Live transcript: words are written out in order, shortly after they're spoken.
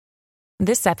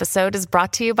This episode is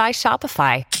brought to you by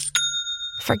Shopify.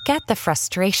 Forget the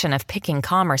frustration of picking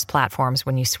commerce platforms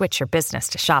when you switch your business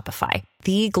to Shopify,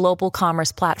 the global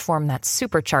commerce platform that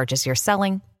supercharges your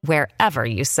selling wherever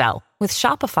you sell. With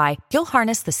Shopify, you'll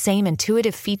harness the same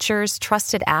intuitive features,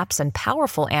 trusted apps, and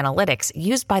powerful analytics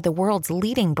used by the world's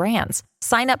leading brands.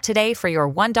 Sign up today for your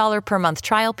 $1 per month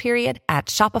trial period at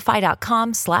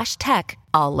shopify.com/tech,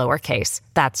 all lowercase.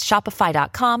 That's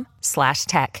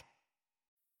shopify.com/tech.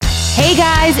 Hey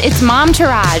guys, it's Mom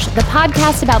Tourage, the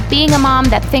podcast about being a mom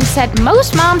that thinks that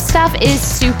most mom stuff is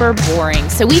super boring.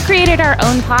 So we created our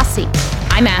own posse.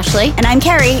 I'm Ashley. And I'm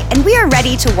Carrie, and we are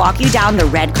ready to walk you down the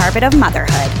red carpet of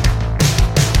motherhood.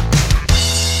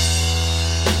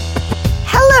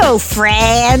 Hello,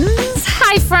 friends.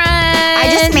 Hi, friends. I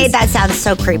just made that sound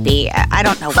so creepy. I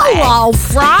don't know why. Hello,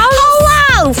 friends.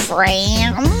 Hello,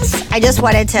 friends. I just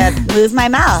wanted to move my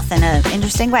mouth in an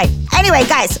interesting way. Anyway,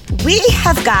 guys, we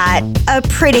have got a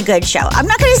pretty good show. I'm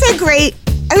not going to say great.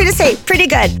 I'm going to say pretty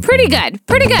good. Pretty good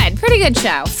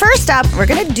show. First up, we're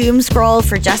going to doom scroll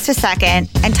for just a second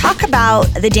and talk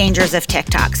about the dangers of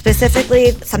TikTok,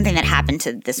 specifically something that happened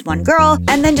to this one girl,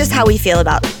 and then just how we feel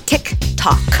about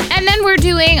TikTok. And then we're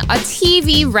doing a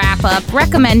TV wrap-up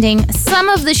recommending some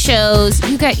of the shows.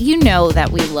 You know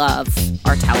that we love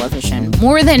our television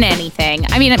more than anything.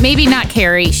 I mean, maybe not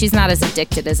Carrie. She's not as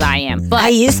addicted as I am. But I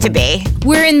used to be.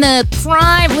 We're in the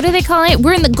prime, what do they call it?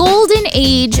 We're in the golden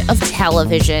age of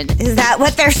television. Is that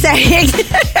what they're saying?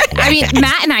 I mean,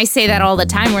 Matt and I say that all the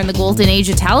time. We're in the golden age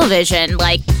of television.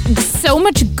 Like, so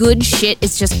much good shit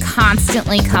is just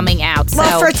constantly coming out.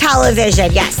 Well, for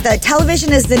television, yes. The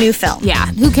television is the new film. Yeah,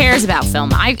 who cares about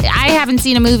film? I haven't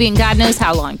seen a movie in God knows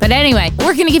how long. But anyway,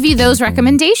 we're going to give you those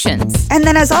recommendations. And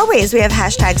then, as always, we have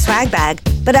hashtag swag bag.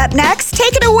 But up next,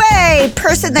 take it away,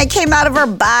 person that came out of her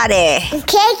body.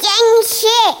 Tits and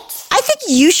shit. I think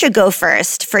you should go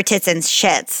first for tits and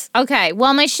shits. Okay,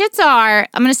 well, my shits are,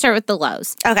 I'm going to start with the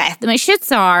lows. Okay. My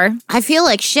shits are, I feel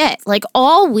like shit. Like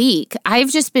all week, I've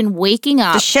just been waking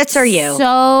up. The shits are you.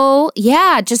 So,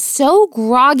 yeah, just so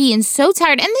groggy and so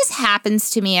tired. And this happens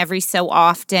to me every so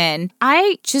often.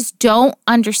 I just don't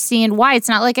understand why. It's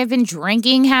not like I've been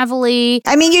drinking heavily.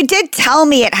 I mean, you did tell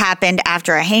me it happened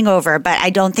after a hangover, but I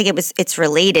don't think it's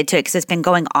related to it because it's been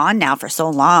going on now for so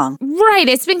long. Right,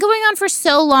 it's been going on for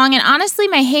so long. And honestly,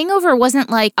 my hangover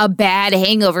wasn't like a bad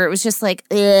hangover. It was just like,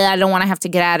 I don't want to have to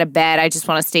get out of bed. I just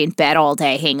want to stay in bed all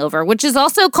day hangover, which is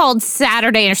also called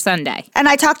Saturday or Sunday. And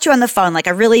I talked to you on the phone, like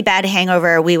a really bad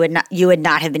hangover, you would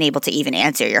not have been able to even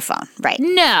answer your phone, right?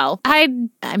 No, I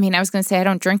mean, I was going to say I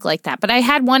don't drink like that, but I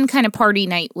had one kind of party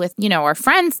night with, our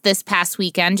friends this past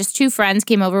weekend. Just two friends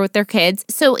came over with their kids.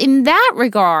 So in that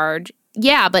regard,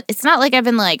 yeah, but it's not like I've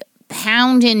been like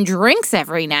pounding drinks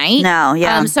every night. No,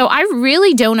 yeah. So I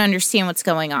really don't understand what's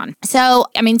going on. So,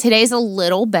 I mean, today's a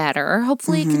little better.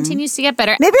 Hopefully it continues to get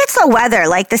better. Maybe it's the weather.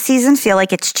 Like the seasons feel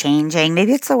like it's changing.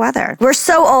 Maybe it's the weather. We're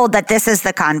so old that this is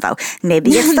the convo.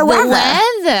 Maybe it's the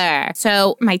weather.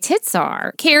 So my tits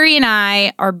are, Carrie and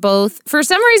I are both, for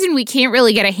some reason, we can't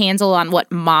really get a handle on what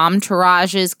Mom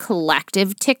Tourage's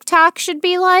collective TikTok should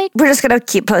be like. We're just going to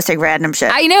keep posting random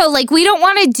shit. I know, like we don't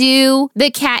want to do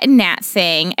the cat and Nat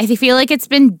thing. I feel like it's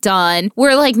been done.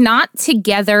 We're like not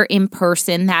together in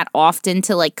person that often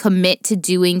to like commit to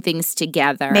doing things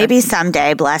together. Maybe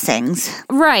someday, blessings.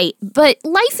 Right. But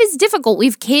life is difficult. We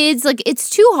have kids. Like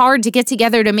it's too hard to get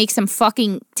together to make some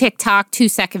fucking TikTok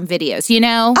 2-second videos,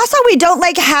 Also, we don't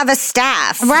like have a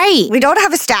staff. Right. We don't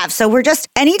have a staff. So we're just,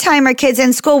 anytime our kids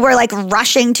in school, we're like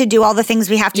rushing to do all the things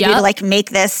we have to do to like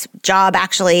make this job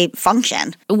actually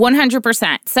function.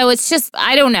 100%. So it's just,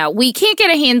 I don't know. We can't get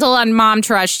a handle on Mom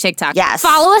Tourage TikTok. Yes.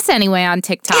 Follow us anyway on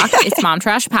TikTok. It's Mom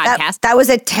Tourage Podcast. That was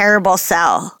a terrible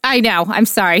sell. I know. I'm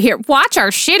sorry. Here, watch our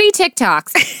shitty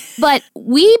TikToks. But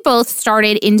we both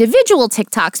started individual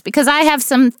TikToks because I have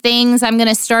some things I'm going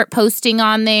to start posting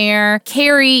on there.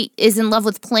 Carrie is in love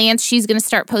with plants. She's going to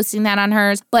start posting that on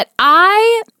hers. But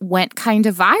I went kind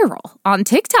of viral on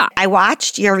TikTok. I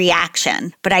watched your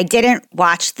reaction, but I didn't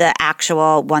watch the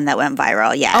actual one that went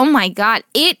viral yet. Oh my God.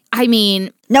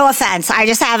 No offense. I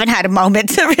just haven't had a moment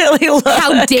to really look.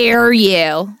 How dare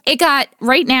you?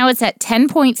 Right now it's at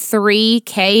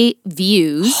 10.3K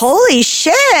views. Holy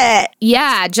shit.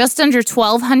 Yeah, just under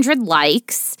 1,200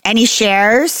 likes. Any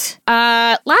shares?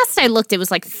 Last I looked, it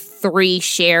was like 3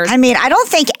 shares. I mean, I don't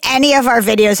think any of our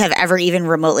videos have ever even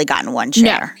remotely gotten 1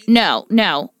 share. No.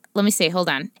 Let me see. Hold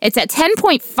on. It's at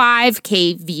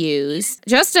 10.5K views,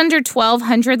 just under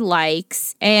 1,200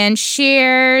 likes, and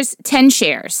shares, 10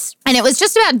 shares. And it was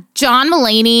just about John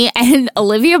Mulaney and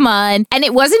Olivia Munn. And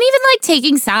it wasn't even like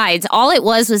taking sides. All it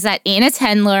was that Anna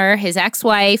Tendler, his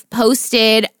ex-wife,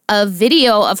 posted a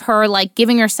video of her like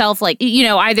giving herself like,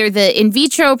 either the in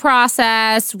vitro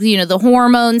process, the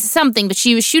hormones, something, but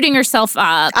she was shooting herself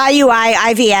up. IUI,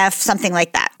 IVF, something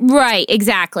like that. Right,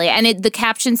 exactly. And the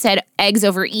caption said eggs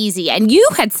over easy. And you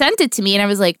had sent it to me and I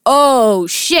was like, oh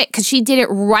shit, because she did it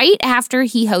right after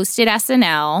he hosted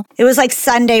SNL. It was like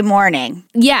Sunday morning.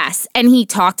 Yes. And he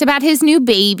talked about his new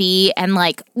baby and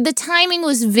like the timing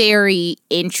was very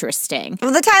interesting.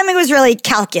 Well, the timing was really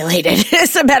calculated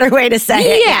is a better way to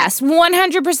say it. Yes,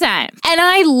 100%. And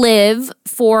I live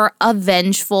for a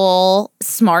vengeful,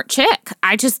 smart chick.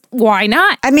 Why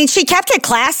not? I mean, she kept it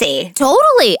classy.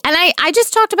 Totally. And I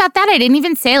just talked about that. I didn't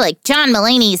even say like John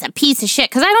Mulaney's a piece of shit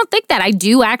because I don't think that. I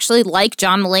do actually like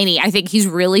John Mulaney. I think he's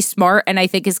really smart and I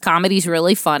think his comedy's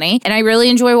really funny. And I really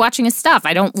enjoy watching his stuff.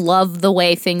 I don't love the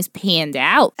way things panned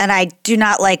out. And I do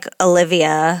not like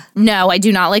Olivia. No, I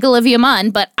do not like Olivia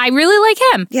Munn, but I really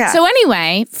like him. Yeah. So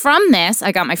anyway, from this,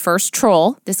 I got my first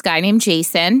troll, this guy named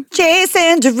Jason.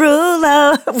 Jason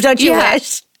Derulo. Don't you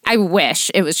wish? I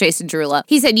wish it was Jason Derulo.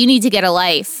 He said, you need to get a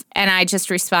life. And I just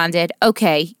responded,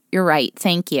 okay, you're right.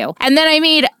 Thank you. And then I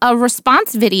made a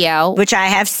response video. Which I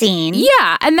have seen.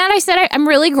 Yeah. And then I said, I'm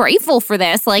really grateful for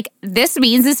this. Like, this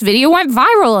means this video went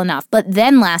viral enough. But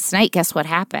then last night, guess what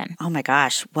happened? Oh my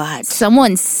gosh, what?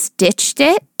 Someone stitched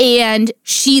it and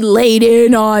she laid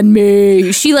in on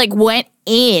me. She like went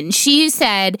in. She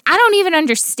said, I don't even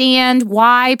understand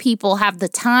why people have the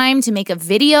time to make a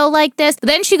video like this. But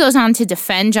then she goes on to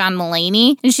defend John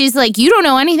Mulaney. And she's like, you don't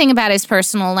know anything about his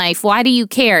personal life. Why do you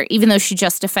care? Even though she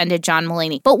just defended John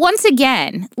Mulaney. But once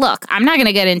again, look, I'm not going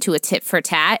to get into a tit for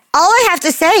tat. All I have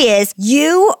to say is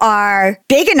you are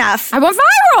big enough. I went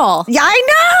viral. Yeah,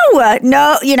 I know.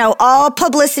 No, all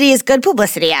publicity is good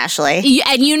publicity, Ashley.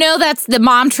 And that's the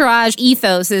Momtourage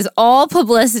ethos is all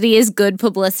publicity is good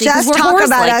publicity. Just talk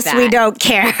about us, we don't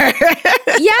care.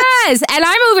 Yes. And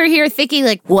I'm over here thinking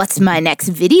like, what's my next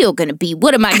video going to be?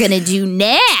 What am I going to do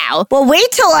now? Well, wait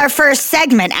till our first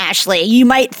segment, Ashley. You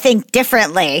might think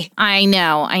differently. I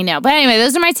know. But anyway,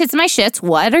 those are my tits and my shits.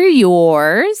 What are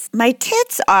yours? My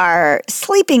tits are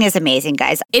sleeping is amazing,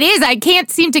 guys. It is. I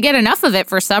can't seem to get enough of it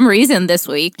for some reason this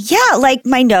week. Yeah, like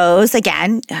my nose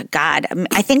again. Oh, God,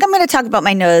 I think I'm going to talk about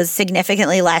my nose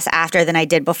significantly less after than I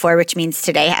did before, which means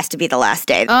today has to be the last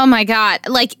day. Oh my God.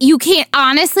 Like you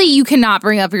cannot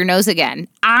bring up your nose again.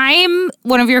 I'm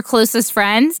one of your closest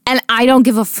friends and I don't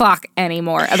give a fuck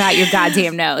anymore about your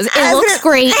goddamn nose. It looks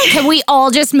great. Can we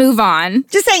all just move on?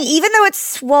 Just saying, even though it's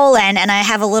swollen and I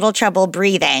have a little trouble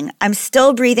breathing, I'm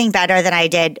still breathing better than I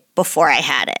did before I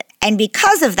had it. And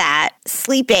because of that,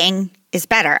 sleeping is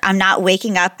better. I'm not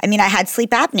waking up. I mean, I had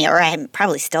sleep apnea, or I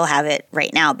probably still have it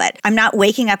right now, but I'm not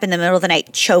waking up in the middle of the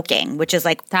night choking, which is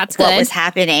like what was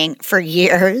happening for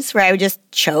years, where I would just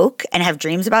choke and have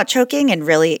dreams about choking, and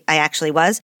really, I actually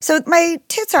was. So my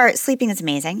tits are sleeping is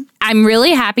amazing. I'm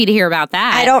really happy to hear about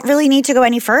that. I don't really need to go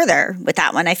any further with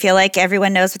that one. I feel like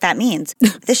everyone knows what that means.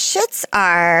 The shits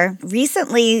are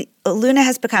recently, Luna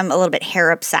has become a little bit hair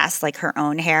obsessed, like her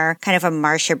own hair, kind of a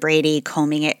Marsha Brady,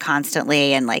 combing it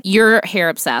constantly and like. You're hair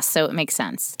obsessed, so it makes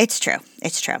sense. It's true.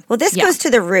 Well, this goes to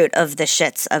the root of the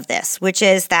shits of this, which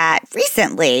is that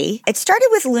recently it started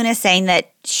with Luna saying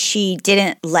that she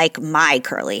didn't like my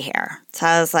curly hair. So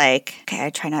I was like, okay, I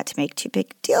try not to make too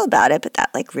big a deal about it, but that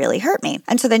like really hurt me.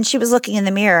 And so then she was looking in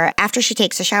the mirror. After she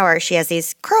takes a shower, she has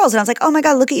these curls. And I was like, oh my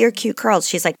God, look at your cute curls.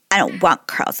 She's like, I don't want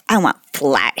curls. I want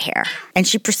flat hair. And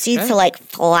she proceeds to like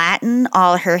flatten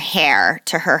all her hair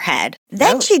to her head.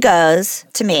 Then she goes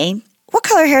to me, what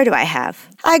color hair do I have?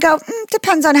 I go,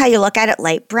 depends on how you look at it.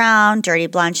 Light brown, dirty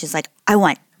blonde. She's like, I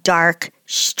want dark,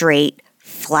 straight,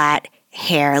 flat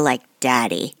hair like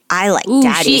daddy. I like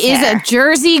daddy's hair. She is a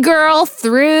Jersey girl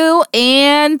through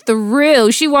and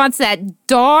through. She wants that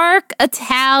dark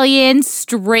Italian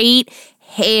straight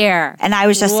hair. And I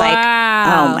was just like,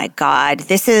 oh my God,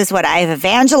 this is what I've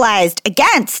evangelized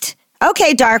against.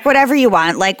 Okay, dark, whatever you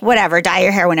want. Like, whatever, dye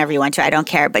your hair whenever you want to. I don't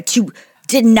care. But to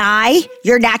deny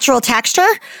your natural texture?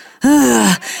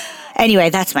 Anyway,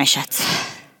 that's my shits.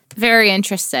 Very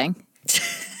interesting.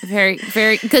 Very,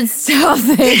 very good stuff,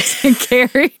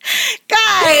 Carrie.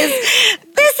 Guys,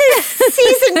 This is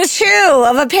season 2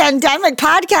 of a pandemic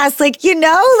podcast. Like,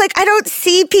 I don't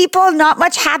see people. Not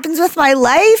much happens with my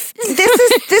life.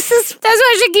 This is. That's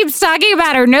why she keeps talking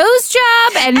about her nose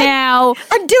job and now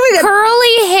I'm doing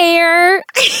curly hair.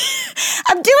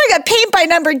 I'm doing a paint by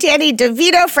number Danny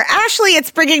DeVito for Ashley.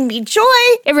 It's bringing me joy.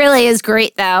 It really is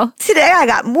great, though. Today I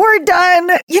got more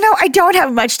done. I don't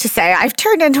have much to say. I've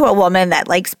turned into a woman that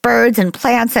likes birds and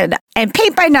plants and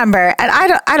paint by number. And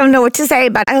I don't know what to say,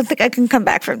 but I don't think I can come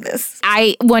back from this.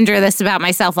 I wonder this about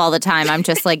myself all the time. I'm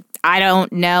just like, I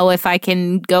don't know if I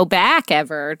can go back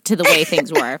ever to the way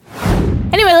things were.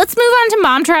 Anyway, let's move on to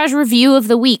Momtourage Review of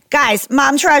the Week. Guys,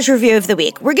 Momtourage Review of the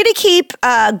Week. We're going to keep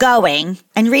going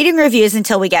and reading reviews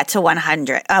until we get to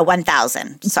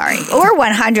 1,000. Sorry. Or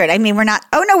 100. I mean, we're not.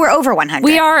 Oh, no, we're over 100.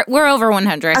 We're over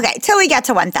 100. Okay, till we get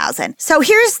to 1,000. So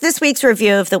here's this week's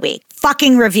Review of the Week.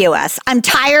 Fucking review us. I'm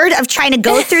tired of trying to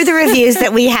go through the reviews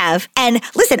that we have. And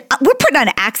listen, we're putting on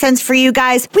accents for you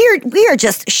guys. We are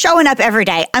just showing up every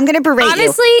day. I'm going to berate you.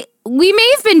 Honestly, we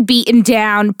may have been beaten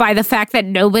down by the fact that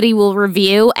nobody will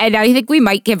review, and I think we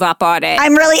might give up on it.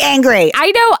 I'm really angry.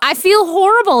 I know. I feel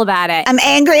horrible about it. I'm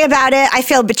angry about it. I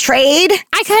feel betrayed.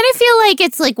 I kind of feel like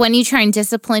it's like when you try and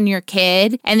discipline your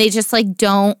kid and they just like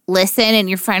don't listen and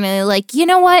you're finally like, you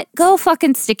know what? Go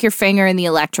fucking stick your finger in the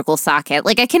electrical socket.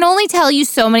 Like I can only tell you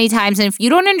so many times, and if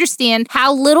you don't understand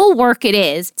how little work it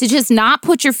is to just not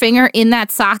put your finger in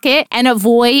that socket and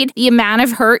avoid the amount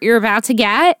of hurt you're about to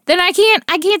get, then I can't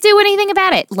do anything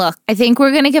about it. Look, I think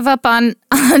we're going to give up on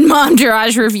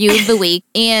Momtourage Review of the Week,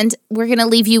 and we're going to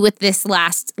leave you with this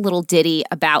last little ditty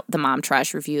about the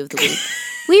Momtourage Review of the Week.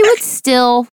 We would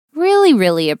still really,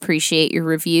 really appreciate your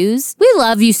reviews. We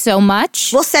love you so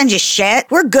much. We'll send you shit.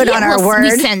 We're good on our word.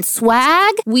 We send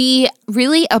swag. We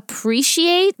really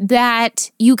appreciate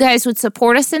that you guys would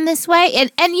support us in this way.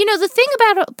 And the thing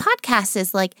about a podcast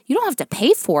is like, you don't have to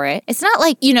pay for it. It's not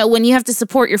like, when you have to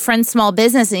support your friend's small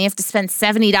business and you have to spend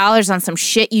 $70 on some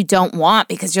shit you don't want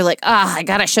because you're like, I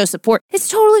gotta show support. It's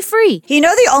totally free.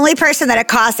 The only person that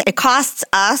it costs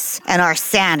us and our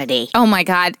sanity. Oh my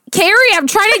God. Carrie, I'm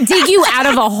trying to dig you out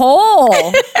of a hole.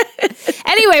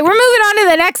 Anyway, we're moving on to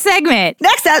the next segment.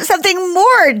 Next up, something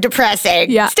more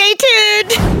depressing. Yeah. Stay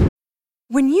tuned.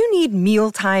 When you need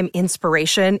mealtime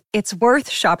inspiration, it's worth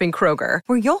shopping Kroger,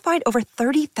 where you'll find over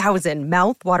 30,000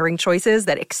 mouth-watering choices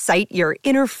that excite your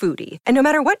inner foodie. And no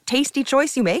matter what tasty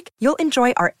choice you make, you'll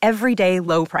enjoy our everyday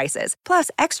low prices, plus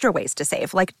extra ways to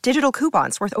save, like digital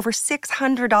coupons worth over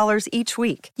 $600 each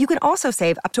week. You can also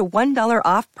save up to $1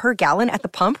 off per gallon at the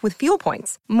pump with fuel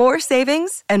points. More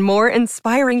savings and more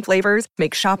inspiring flavors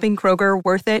make shopping Kroger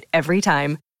worth it every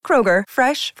time. Kroger,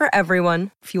 fresh for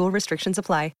everyone. Fuel restrictions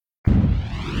apply.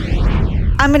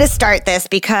 I'm going to start this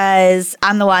because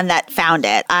I'm the one that found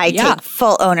it. I take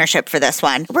full ownership for this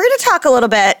one. We're going to talk a little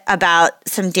bit about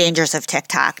some dangers of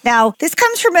TikTok. Now, this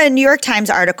comes from a New York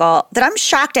Times article that I'm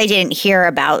shocked I didn't hear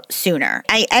about sooner.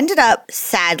 I ended up,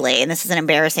 sadly, and this is an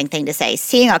embarrassing thing to say,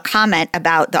 seeing a comment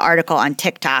about the article on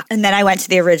TikTok. And then I went to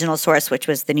the original source, which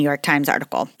was the New York Times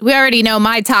article. We already know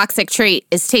my toxic trait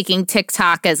is taking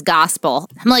TikTok as gospel.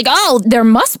 I'm like, there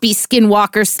must be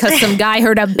skinwalkers because some guy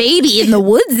heard a baby in the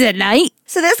woods at night.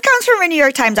 So this comes from a New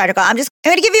York Times article. I'm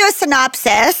going to give you a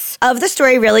synopsis of the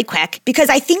story really quick, because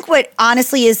I think what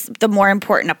honestly is the more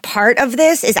important part of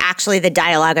this is actually the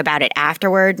dialogue about it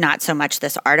afterward, not so much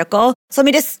this article. So let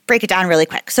me just break it down really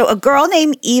quick. So a girl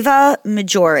named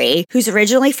Ewwwphoria, who's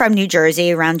originally from New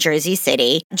Jersey, around Jersey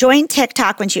City, joined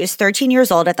TikTok when she was 13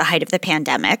 years old at the height of the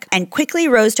pandemic and quickly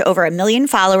rose to over 1 million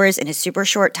followers in a super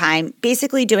short time,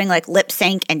 basically doing like lip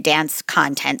sync and dance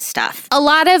content stuff. A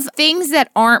lot of things that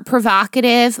aren't provocative,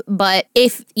 but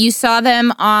if you saw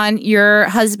them on your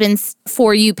husband's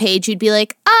For You page, you'd be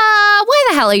like, why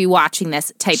the hell are you watching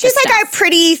this type of stuff? She's like our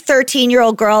pretty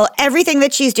 13-year-old girl. Everything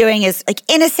that she's doing is like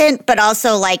innocent, but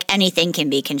also like anything can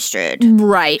be construed.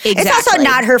 Right, exactly. It's also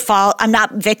not her fault. I'm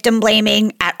not victim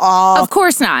blaming at all. Of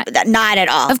course not. Not at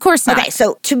all. Of course not. Okay,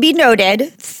 so to be noted,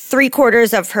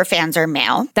 3/4 of her fans are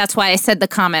male. That's why I said the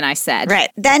comment I said. Right.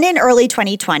 Then in early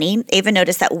 2020, Ava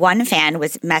noticed that one fan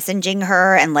was messaging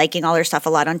her and liking all her stuff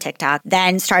a lot on TikTok,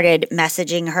 then started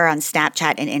messaging her on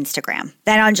Snapchat and Instagram.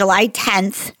 Then on July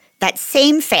 10th, that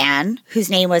same fan,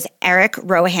 whose name was Eric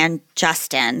Rohan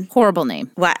Justin. Horrible name.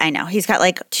 What? I know. He's got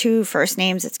like 2 first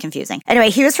names. It's confusing.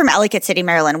 Anyway, he was from Ellicott City,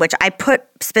 Maryland, which I put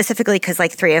specifically because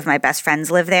like 3 of my best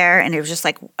friends live there. And it was just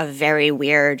like a very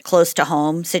weird, close to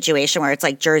home situation where it's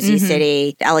like Jersey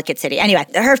City, Ellicott City. Anyway,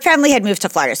 her family had moved to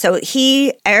Florida. So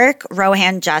Eric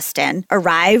Rohan Justin,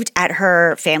 arrived at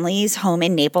her family's home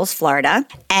in Naples, Florida,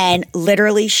 and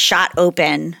literally shot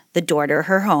open the door to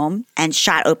her home and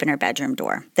shot open her bedroom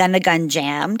door. Then the gun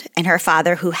jammed, and her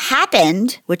father, who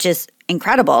happened, which is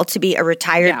incredible, to be a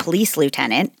retired police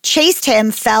lieutenant, chased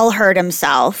him, fell, hurt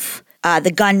himself.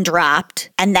 The gun dropped.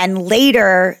 And then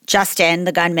later, Justin,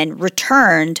 the gunman,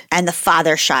 returned and the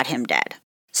father shot him dead.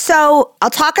 So I'll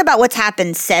talk about what's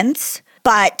happened since,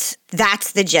 but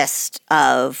that's the gist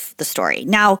of the story.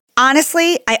 Now,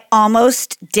 honestly, I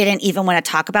almost didn't even want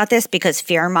to talk about this because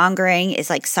fear-mongering is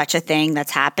like such a thing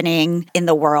that's happening in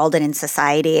the world and in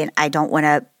society, and I don't want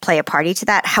to play a party to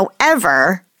that.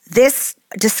 However, this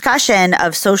discussion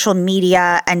of social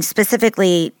media and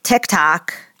specifically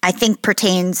TikTok, I think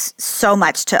pertains so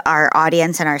much to our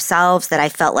audience and ourselves that I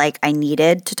felt like I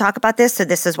needed to talk about this. So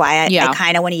this is why I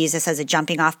kind of want to use this as a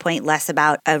jumping off point, less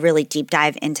about a really deep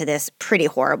dive into this pretty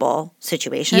horrible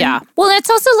situation. Yeah. Well,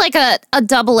 it's also like a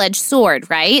double-edged sword,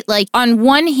 right? Like on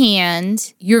one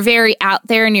hand, you're very out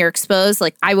there and you're exposed.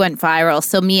 Like I went viral.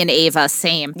 So me and Ava,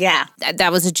 same. Yeah.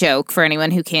 That was a joke for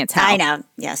anyone who can't tell. I know.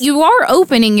 Yes. You are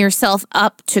opening yourself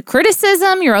up to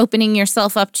criticism. You're opening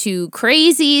yourself up to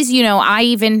crazies. You know, I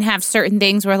even have certain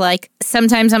things where like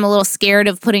sometimes I'm a little scared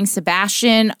of putting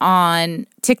Sebastian on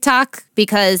TikTok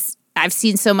because I've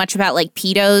seen so much about like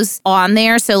pedos on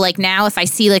there. So like now if I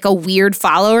see like a weird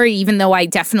follower, even though I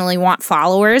definitely want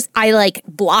followers, I like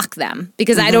block them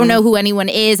because I don't know who anyone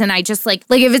is. And I just like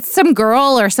if it's some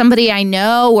girl or somebody I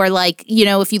know, or like, you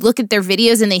know, if you look at their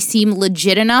videos and they seem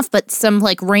legit enough, but some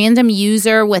like random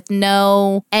user with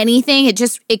no anything,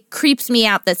 it creeps me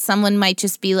out that someone might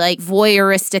just be like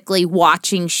voyeuristically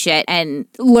watching shit and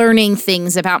learning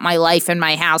things about my life and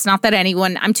my house. Not that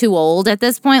I'm too old at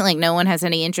this point. Like no one has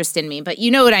any interest in me, but you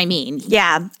know what I mean.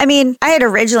 Yeah. I mean, I had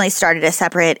originally started a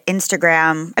separate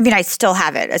Instagram. I mean, I still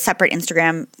have it, a separate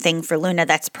Instagram thing for Luna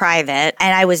that's private.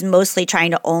 And I was mostly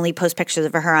trying to only post pictures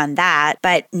of her on that.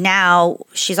 But now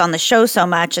she's on the show so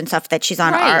much and stuff that she's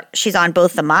on she's on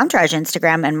both the Momtrage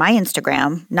Instagram and my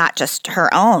Instagram, not just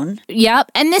her own.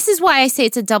 Yep. And this is why I say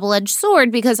it's a double-edged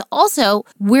sword, because also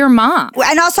we're moms.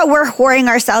 And also we're whoring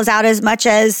ourselves out as much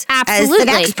as the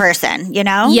next person, you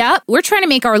know? Yep. We're trying to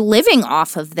make our living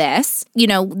off of this. You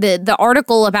know, the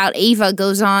article about Ava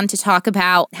goes on to talk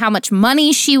about how much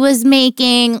money she was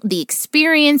making, the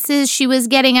experiences she was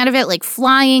getting out of it, like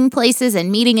flying places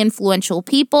and meeting influential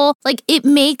people. Like, it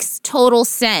makes total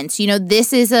sense. You know,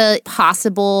 this is a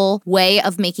possible way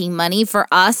of making money for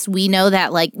us. We know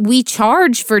that, like, we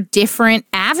charge for different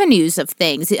avenues of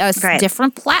things,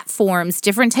 different platforms,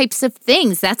 different types of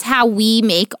things. That's how we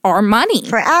make our money.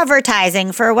 For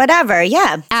advertising, for whatever,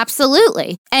 yeah.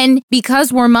 Absolutely. And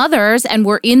because we're mothers and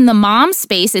we're in the mom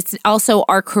space, it's also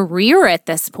our career at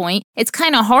this point. It's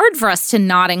kind of hard for us to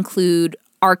not include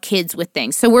our kids with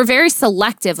things. So we're very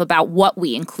selective about what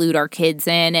we include our kids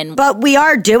in. But we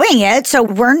are doing it, so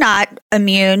we're not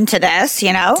immune to this,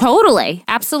 you know? Totally.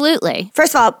 Absolutely.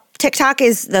 First of all, TikTok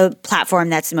is the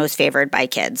platform that's most favored by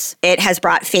kids. It has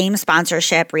brought fame,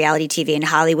 sponsorship, reality TV, and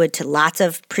Hollywood to lots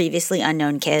of previously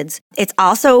unknown kids. It's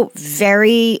also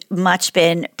very much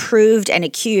been proved and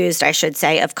accused, I should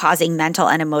say, of causing mental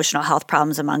and emotional health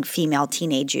problems among female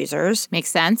teenage users. Makes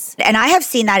sense. And I have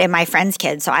seen that in my friends'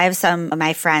 kids. So I have some of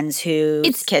my friends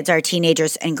whose kids are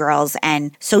teenagers and girls,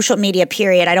 and social media,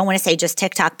 period. I don't want to say just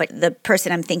TikTok, but the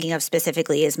person I'm thinking of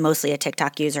specifically is mostly a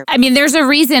TikTok user. I mean, there's a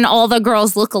reason all the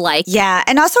girls look alike. Yeah.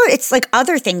 And also it's like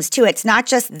other things too. It's not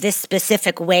just this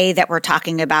specific way that we're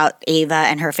talking about Ava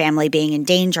and her family being in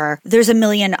danger. There's a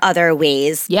million other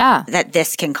ways that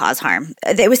this can cause harm.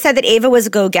 It was said that Ava was a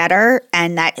go-getter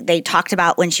and that they talked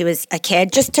about when she was a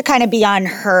kid, just to kind of be on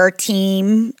her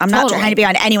team. I'm not trying to be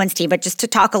on anyone's team, but just to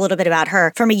talk a little bit about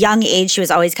her. From a young age, she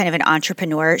was always kind of an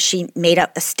entrepreneur. She made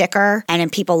up a sticker and then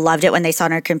people loved it when they saw it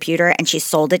on her computer, and she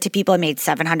sold it to people and made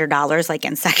 $700 like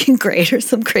in second grade or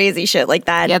some crazy shit like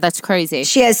that. Yeah, that's crazy.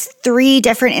 She has 3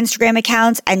 different Instagram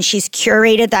accounts and she's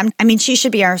curated them. I mean, she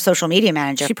should be our social media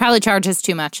manager. She probably charges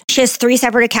too much. She has 3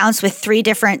 separate accounts with 3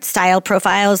 different style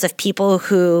profiles of people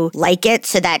who like it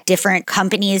so that different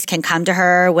companies can come to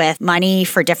her with money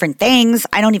for different things.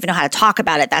 I don't even know how to talk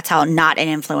about it. That's how not an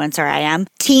influencer I am.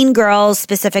 Teen girls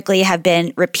specifically have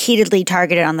been repeatedly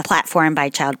targeted on the platform by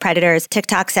child predators.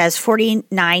 TikTok says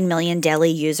 49 million daily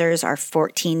users are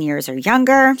 14 years or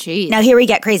younger. Jeez. Now here we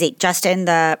get crazy. Justin,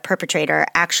 the the perpetrator,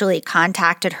 actually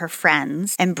contacted her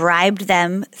friends and bribed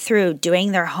them through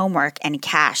doing their homework and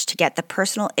cash to get the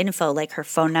personal info like her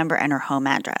phone number and her home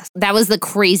address. That was the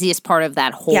craziest part of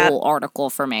that whole article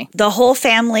for me. The whole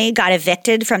family got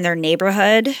evicted from their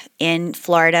neighborhood in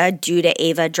Florida due to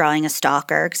Ava drawing a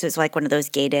stalker, because it was like one of those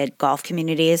gated golf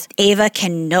communities. Ava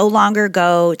can no longer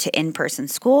go to in-person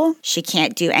school. She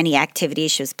can't do any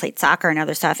activities. She was played soccer and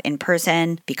other stuff in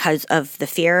person because of the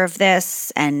fear of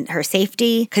this and her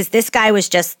safety, because this guy was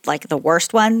just like the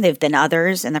worst one. There've been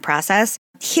others in the process.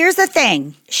 Here's the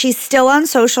thing. She's still on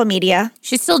social media.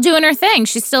 She's still doing her thing.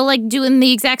 She's still like doing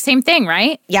the exact same thing,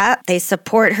 right? Yeah, they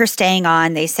support her staying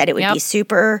on. They said it would be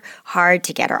super hard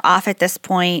to get her off at this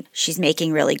point. She's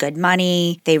making really good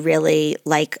money. They really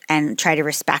like and try to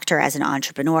respect her as an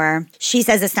entrepreneur. She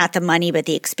says it's not the money, but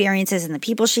the experiences and the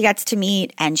people she gets to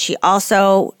meet. And she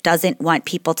also doesn't want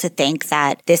people to think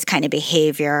that this kind of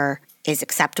behavior is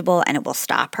acceptable and it will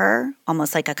stop her,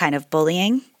 almost like a kind of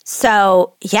bullying.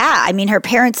 So, yeah, I mean, her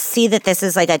parents see that this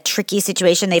is like a tricky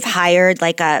situation. They've hired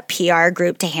like a PR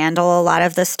group to handle a lot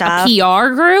of the stuff. A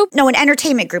PR group? No, an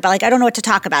entertainment group. Like, I don't know what to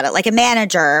talk about it. Like a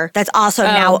manager that's also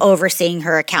now overseeing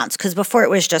her accounts, because before it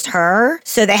was just her.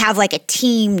 So they have like a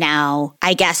team now,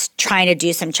 I guess, trying to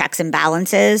do some checks and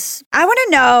balances. I want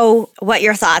to know what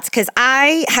your thoughts, because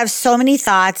I have so many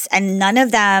thoughts and none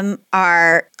of them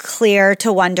are clear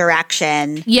to one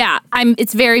direction. Yeah,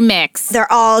 it's very mixed.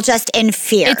 They're all just in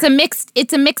fear.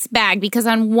 It's a mixed bag, because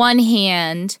on one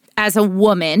hand, as a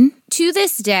woman, to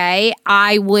this day,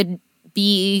 I would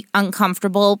be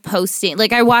uncomfortable posting.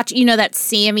 Like, I watch, that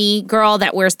Sammy girl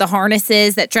that wears the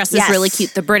harnesses, that dresses really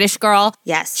cute, the British girl.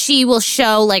 Yes. She will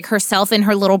show like herself in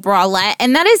her little bralette,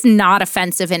 and that is not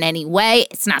offensive in any way.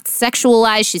 It's not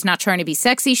sexualized. She's not trying to be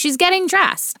sexy. She's getting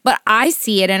dressed. But I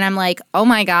see it and I'm like, oh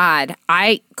my God,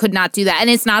 I could not do that. And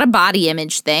it's not a body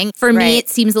image thing. For me, it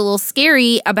seems a little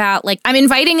scary about like, I'm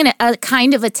inviting a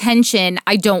kind of attention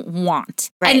I don't want.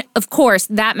 Right. And of course,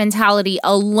 that mentality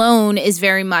alone is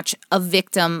very much a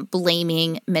victim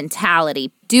blaming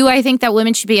mentality. Do I think that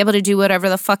women should be able to do whatever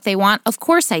the fuck they want? Of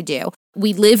course I do.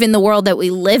 We live in the world that we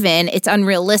live in. It's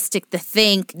unrealistic to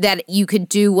think that you could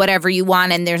do whatever you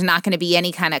want and there's not going to be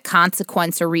any kind of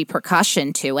consequence or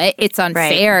repercussion to it. It's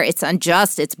unfair. It's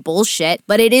unjust. It's bullshit.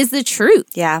 But it is the truth.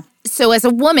 Yeah. So as a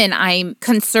woman, I'm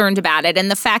concerned about it. And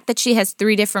the fact that she has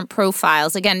 3 different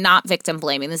profiles, again, not victim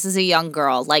blaming. This is a young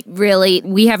girl. Like, really,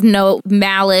 we have no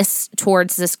malice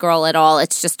towards this girl at all.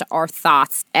 It's just our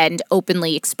thoughts and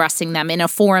openly expressing them in a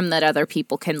forum that other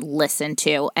people can listen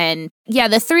to. And yeah,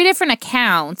 the 3 different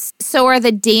accounts. So are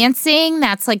the dancing,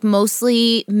 that's like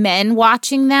mostly men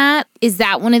watching that? Is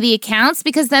that one of the accounts?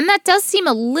 Because then that does seem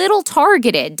a little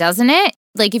targeted, doesn't it?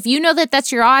 Like, if you know that that's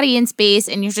your audience base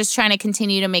and you're just trying to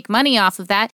continue to make money off of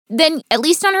that, then at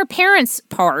least on her parents'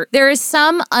 part, there is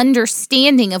some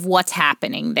understanding of what's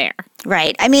happening there.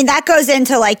 Right. I mean, that goes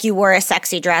into like, you wore a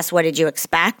sexy dress. What did you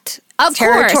expect? Of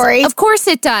territory. Course. Of course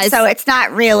it does. So it's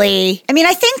not really, I mean,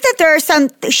 I think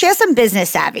that she has some business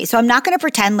savvy. So I'm not going to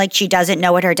pretend like she doesn't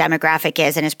know what her demographic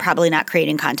is and is probably not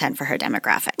creating content for her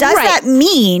demographic. Does that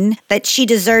mean that she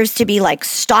deserves to be like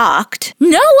stalked?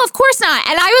 No, of course not.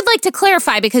 And I would like to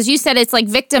clarify, because you said it's like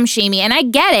victim shaming, and I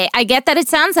get it. I get that it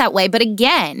sounds that way. But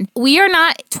again, we are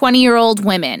not 20-year-old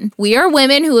women. We are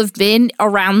women who have been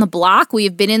around the block. We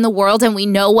have been in the world and we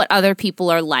know what other people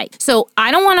are like. So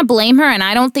I don't want to blame her, and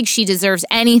I don't think she deserves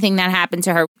anything that happened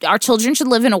to her. Our children should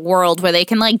live in a world where they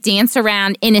can like dance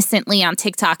around innocently on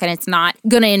TikTok and it's not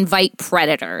going to invite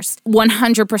predators.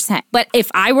 100%. But if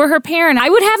I were her parent, I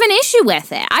would have an issue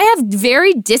with it. I have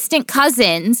very distant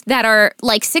cousins that are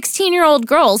like 16-year-old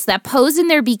girls that pose in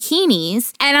their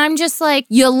bikinis, and I'm just like,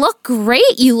 you look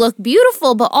great, you look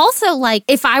beautiful, but also like,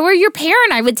 if I were your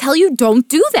parent, I would tell you, don't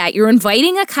do that. You're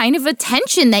inviting a kind of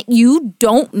attention that you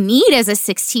don't need as a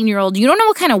 16-year-old. You don't know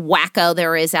what kind of wacko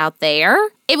there is out there.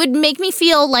 It would make me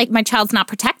feel like my child's not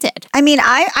protected. I mean,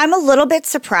 I'm a little bit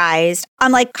surprised.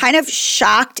 I'm like kind of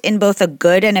shocked in both a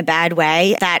good and a bad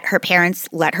way that her parents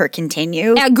let her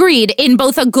continue. Agreed, in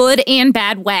both a good and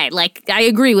bad way. Like, I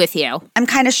agree with you. I'm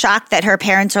kind of shocked that her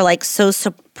parents are like so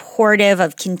supportive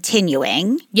of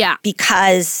continuing. Yeah.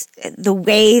 Because the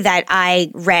way that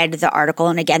I read the article,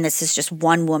 and again, this is just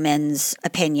one woman's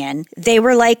opinion, they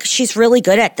were like, she's really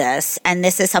good at this, and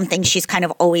this is something she's kind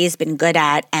of always been good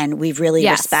at, and we really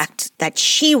respect respect that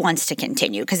she wants to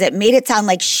continue, because it made it sound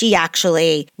like she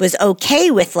actually was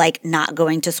okay with like not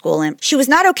going to school, and she was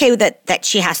not okay with it that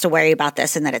she has to worry about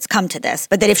this and that it's come to this,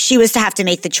 but that if she was to have to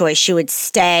make the choice, she would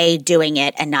stay doing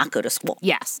it and not go to school.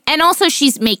 Yes. And also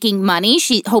she's making money.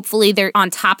 Hopefully they're on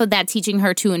top of that teaching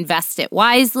her to invest it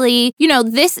wisely. You know,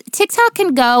 this TikTok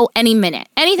can go any minute.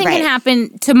 Anything can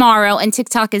happen tomorrow and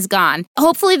TikTok is gone.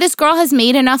 Hopefully this girl has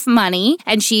made enough money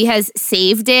and she has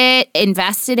saved it,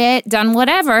 invested it, done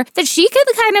whatever, that she could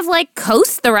kind of like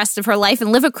coast the rest of her life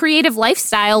and live a creative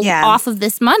lifestyle off of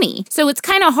this money. So it's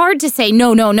kind of hard to say,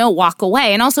 no, walk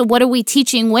away. And also, what are we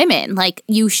teaching women? Like,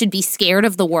 you should be scared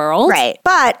of the world. Right.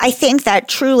 But I think that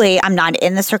truly, I'm not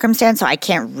in the circumstance, so I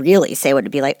can't really say what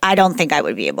it'd be like. I don't think I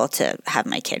would be able to have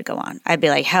my kid go on. I'd be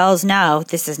like, hells no,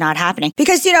 this is not happening.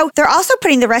 Because, you know, they're also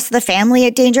putting the rest of the family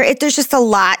at danger. There's just a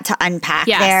lot to unpack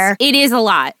there. It is a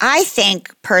lot. I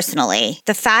think, personally,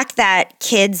 the fact that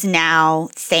kids now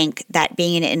think that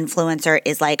being an influencer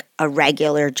is like a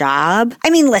regular job. I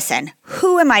mean, listen,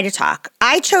 who am I to talk?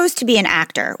 I chose to be an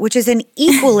actor, which is an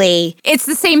equally... It's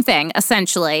the same thing,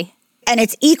 essentially. And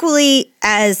it's equally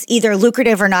as either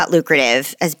lucrative or not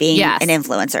lucrative as being an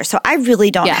influencer. So I really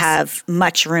don't have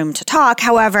much room to talk.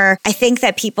 However, I think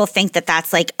that people think that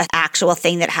that's like an actual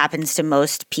thing that happens to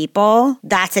most people.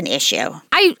 That's an issue.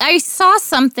 I saw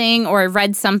something or I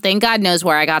read something. God knows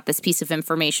where I got this piece of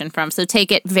information from. So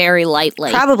take it very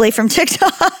lightly. Probably from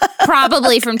TikTok.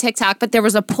 Probably from TikTok. But there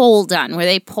was a poll done where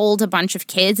they polled a bunch of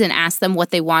kids and asked them what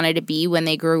they wanted to be when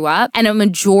they grew up. And a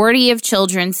majority of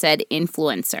children said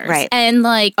influencers. Right. And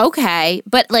like, okay,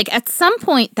 but like at some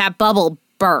point that bubble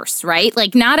bursts, right?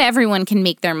 Like not everyone can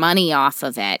make their money off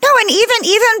of it. No, and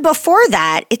even before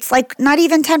that, it's like not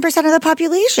even 10% of the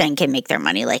population can make their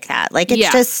money like that. Like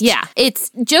it's just... Yeah,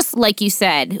 it's just like you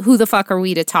said, who the fuck are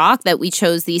we to talk that we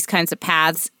chose these kinds of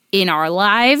paths in our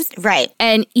lives? Right.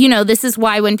 And, you know, this is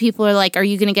why when people are like, are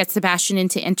you going to get Sebastian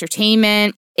into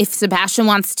entertainment? If Sebastian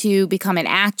wants to become an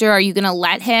actor, are you going to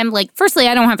let him? Like, firstly,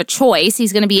 I don't have a choice.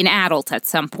 He's going to be an adult at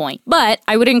some point. But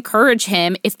I would encourage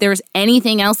him, if there's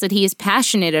anything else that he is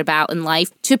passionate about in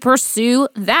life, to pursue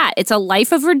that. It's a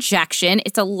life of rejection.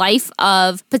 It's a life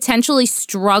of potentially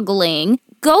struggling.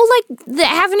 Go like the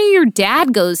avenue your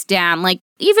dad goes down. Like,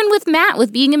 even with Matt,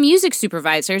 with being a music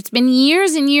supervisor, it's been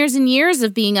years and years and years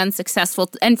of being unsuccessful.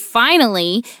 And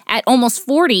finally, at almost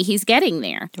 40, he's getting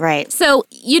there. Right. So,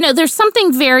 you know, there's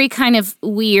something very kind of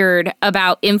weird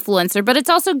about influencer, but it's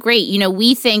also great. You know,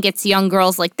 we think it's young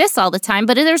girls like this all the time,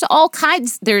 but there's all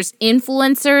kinds. There's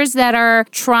influencers that are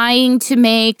trying to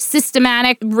make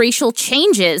systematic racial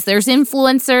changes. There's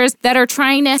influencers that are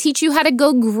trying to teach you how to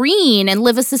go green and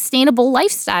live a sustainable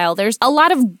lifestyle. There's a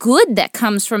lot of good that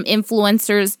comes from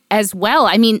influencers as well.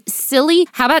 I mean, silly,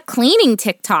 how about cleaning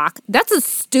TikTok? That's the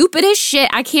stupidest shit.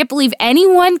 I can't believe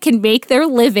anyone can make their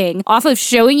living off of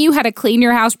showing you how to clean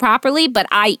your house properly, but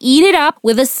I eat it up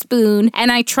with a spoon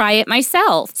and I try it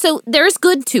myself. So there's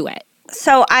good to it.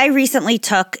 So I recently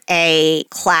took a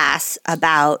class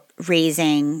about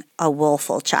raising a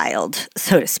willful child,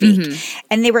 so to speak. Mm-hmm.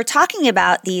 And they were talking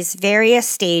about these various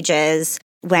stages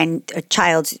when a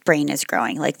child's brain is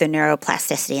growing, like the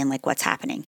neuroplasticity and like what's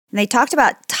happening. And they talked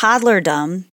about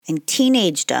toddlerdom and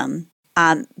teenagedom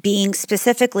being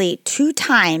specifically 2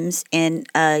 times in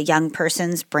a young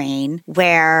person's brain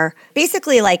where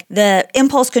basically like the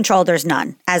impulse control, there's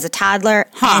none as a toddler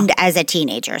and as a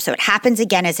teenager. So it happens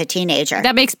again as a teenager.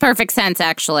 That makes perfect sense,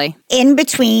 actually. In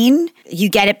between, you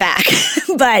get it back.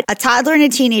 But a toddler and a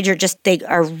teenager they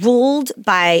are ruled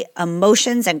by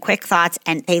emotions and quick thoughts,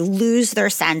 and they lose their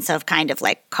sense of kind of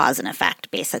like cause and effect,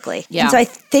 basically. Yeah. And so I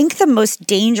think the most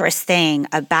dangerous thing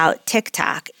about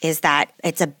TikTok is that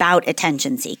it's about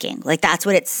attention seeking. Like that's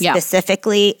what it's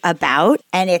specifically about.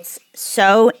 And it's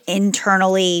so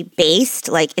internally based,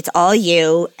 like it's all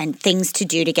you and things to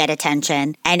do to get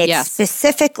attention. And it's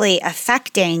specifically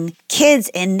affecting kids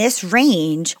in this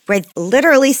range where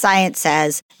literally science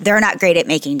says they're not great at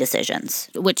making decisions.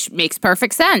 Which makes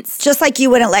perfect sense. Just like you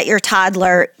wouldn't let your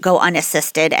toddler go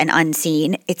unassisted and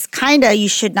unseen, it's kind of, you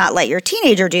should not let your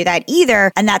teenager do that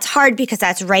either. And that's hard because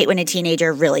that's right when a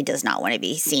teenager really does not want to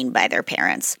be seen by their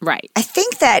parents. Right. I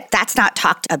think that that's not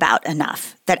talked about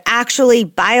enough, that actually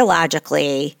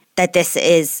biologically that this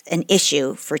is an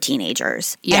issue for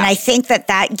teenagers. Yeah. And I think that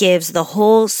that gives the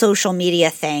whole social media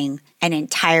thing an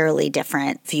entirely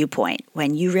different viewpoint.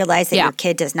 When you realize that your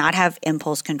kid does not have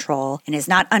impulse control and is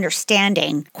not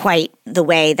understanding quite the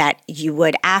way that you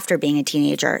would after being a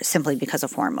teenager simply because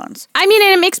of hormones. I mean,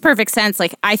 and it makes perfect sense.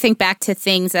 Like, I think back to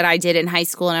things that I did in high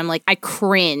school and I'm like, I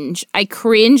cringe. I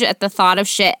cringe at the thought of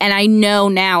shit. And I know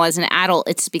now as an adult,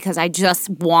 it's because I just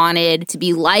wanted to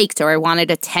be liked, or I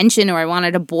wanted attention, or I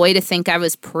wanted a boy to think I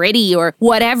was pretty, or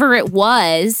whatever it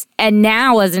was. And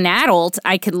now as an adult,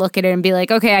 I could look at it and be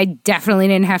like, okay, I definitely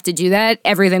didn't have to do that.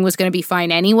 Everything was going to be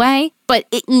fine anyway. But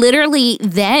it literally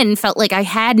then felt like I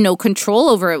had no control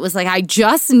over it. It was like, I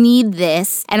just need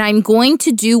this, and I'm going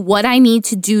to do what I need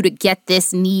to do to get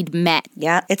this need met.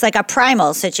 Yeah, it's like a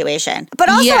primal situation. But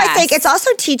also, I think it's also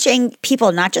teaching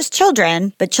people, not just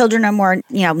children, but children are more,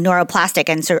 neuroplastic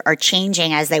and so are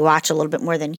changing as they watch a little bit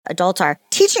more than adults are,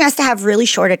 teaching us to have really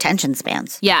short attention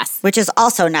spans. Yes. Which is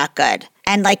also not good.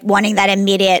 And like wanting that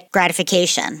immediate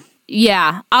gratification.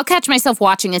 Yeah, I'll catch myself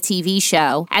watching a TV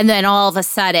show, and then all of a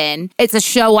sudden, it's a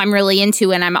show I'm really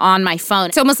into and I'm on my phone.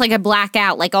 It's almost like I black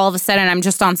out, like all of a sudden I'm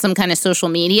just on some kind of social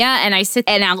media, and I sit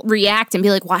and I'll react and be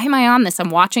like, why am I on this? I'm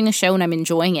watching a show and I'm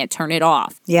enjoying it. Turn it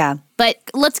off. Yeah. But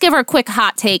let's give her a quick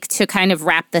hot take to kind of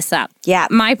wrap this up. Yeah.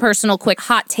 My personal quick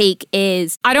hot take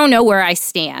is I don't know where I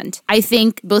stand. I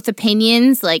think both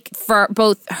opinions, like for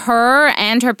both her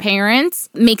and her parents,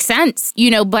 make sense,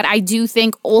 but I do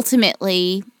think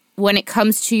ultimately when it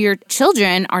comes to your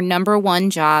children, our number one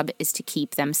job is to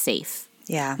keep them safe.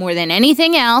 Yeah. More than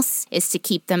anything else is to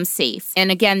keep them safe.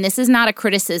 And again, this is not a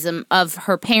criticism of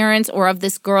her parents or of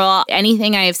this girl.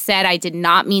 Anything I have said, I did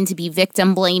not mean to be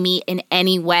victim blamey in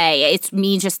any way. It's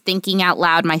me just thinking out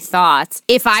loud my thoughts.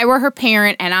 If I were her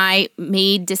parent and I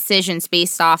made decisions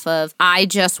based off of, I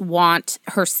just want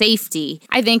her safety,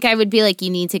 I think I would be like, you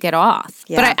need to get off.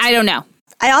 Yeah. But I don't know.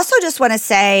 I also just want to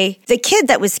say the kid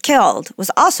that was killed was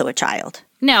also a child.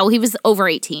 No, he was over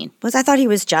 18. I thought he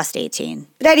was just 18.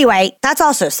 But anyway, that's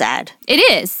also sad. It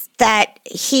is. That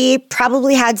he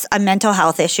probably had a mental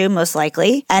health issue, most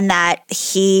likely, and that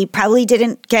he probably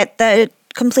didn't get the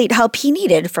complete help he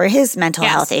needed for his mental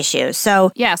health issues.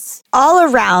 So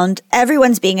all around,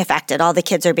 everyone's being affected. All the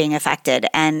kids are being affected.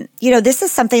 And, this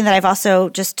is something that I've also,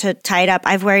 just to tie it up,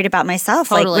 I've worried about myself.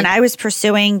 Totally. Like when I was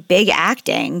pursuing big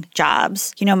acting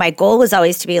jobs, my goal was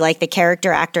always to be like the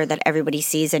character actor that everybody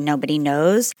sees and nobody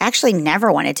knows. I actually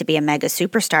never wanted to be a mega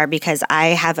superstar because I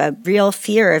have a real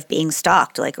fear of being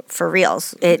stalked, like for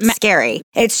reals. It's scary.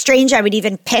 It's strange I would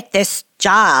even pick this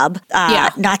job.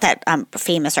 Not that I'm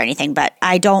famous or anything, but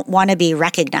I don't want to be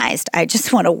recognized. I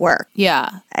just want to work.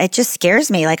 Yeah. It just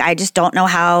scares me. Like, I just don't know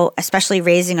how, especially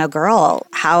raising a girl,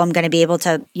 how I'm going to be able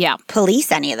to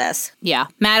police any of this. Yeah.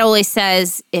 Matt always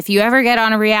says, if you ever get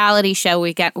on a reality show,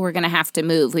 we're going to have to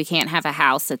move. We can't have a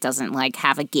house that doesn't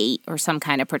have a gate or some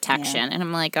kind of protection. Yeah. And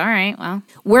I'm like, all right, well,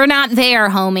 we're not there,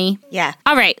 homie. Yeah.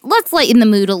 All right, let's lighten the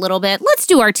mood a little bit. Let's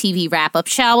do our TV wrap-up,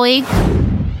 shall we?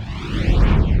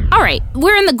 All right,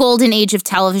 we're in the golden age of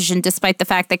television, despite the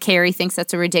fact that Carrie thinks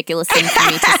that's a ridiculous thing for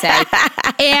me to say.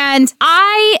 And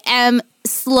I am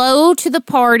slow to the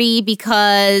party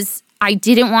because I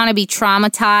didn't want to be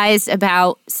traumatized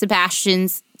about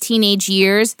Sebastian's teenage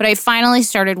years, but I finally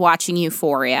started watching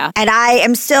Ewwphoria. And I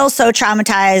am still so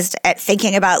traumatized at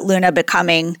thinking about Luna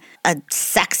becoming a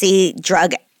sexy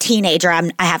drug teenager.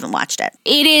 I haven't watched it.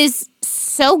 It is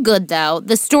so good, though.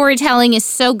 The storytelling is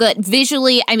so good.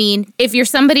 Visually, I mean, if you're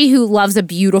somebody who loves a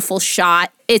beautiful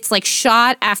shot, it's like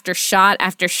shot after shot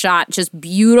after shot, just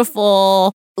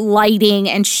beautiful lighting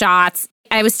and shots.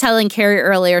 I was telling Carrie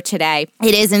earlier today,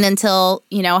 it isn't until,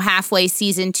 halfway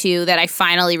season 2 that I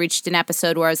finally reached an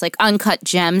episode where I was like uncut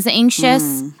gems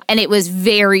anxious. And it was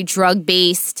very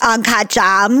drug-based. Uncut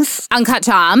gems. Uncut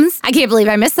gems. I can't believe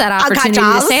I missed that opportunity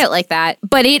to say it like that.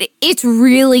 But it's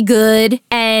really good.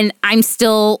 And I'm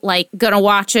still going to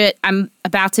watch it. I'm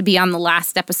about to be on the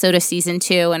last episode of season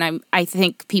 2. And I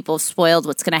think people have spoiled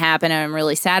what's going to happen. And I'm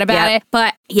really sad about it.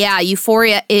 But yeah,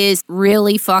 Ewwphoria is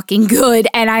really fucking good.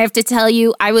 And I have to tell you,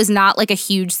 I was not a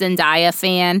huge Zendaya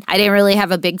fan. I didn't really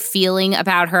have a big feeling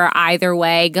about her either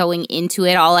way going into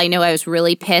it. All I know, I was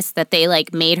really pissed that they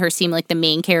made her seem like the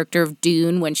main character of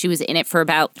Dune when she was in it for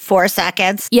about 4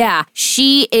 seconds. Yeah,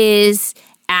 she is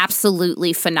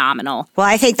absolutely phenomenal. Well,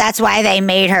 I think that's why they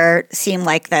made her seem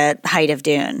like the height of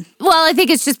Dune. Well, I think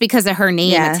it's just because of her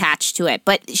name attached to it.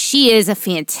 But she is a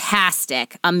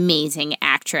fantastic, amazing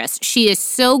actress. She is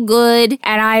so good,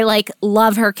 and I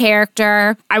love her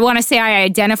character. I want to say I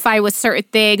identify with certain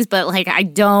things, but I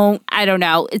don't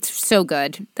know. It's so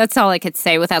good. That's all I could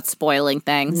say without spoiling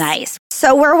things. Nice.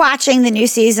 So we're watching the new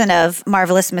season of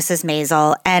Marvelous Mrs.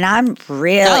 Maisel, and I'm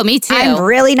really, me too. I'm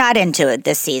really not into it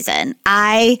this season.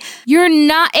 You're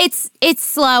not. It's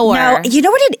slower. No, you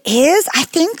know what it is? I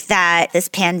think that this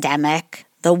pandemic,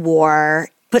 the war,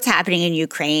 what's happening in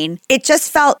Ukraine, it just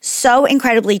felt so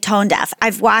incredibly tone deaf.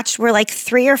 we're like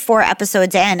 3 or 4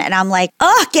 episodes in, and I'm like,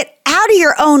 oh, get out of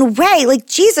your own way. Like,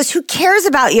 Jesus, who cares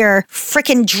about your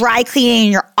freaking dry cleaning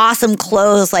and your awesome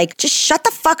clothes? Like, just shut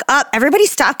the fuck up. Everybody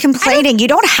stop complaining. You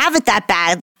don't have it that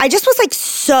bad. I just was like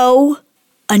so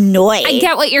annoyed. I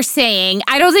get what you're saying.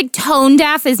 I don't think tone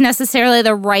deaf is necessarily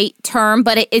the right term,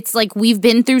 but it's like we've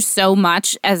been through so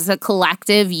much as a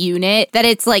collective unit that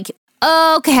it's like,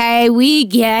 okay, we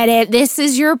get it. This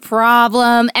is your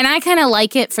problem. And I kind of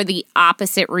like it for the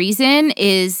opposite reason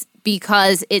is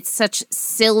because it's such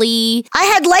silly. I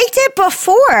had liked it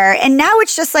before, and now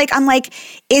it's just like, I'm like,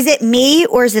 is it me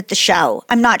or is it the show?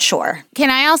 I'm not sure. Can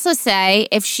I also say,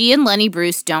 if she and Lenny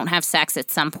Bruce don't have sex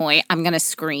at some point, I'm going to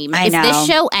scream. If this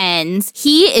show ends,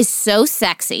 he is so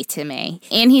sexy to me.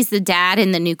 And he's the dad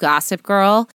in the new Gossip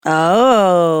Girl.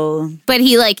 Oh. But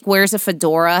he like wears a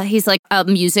fedora. He's like a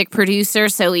music producer,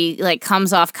 so he like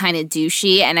comes off kind of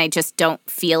douchey, and I just don't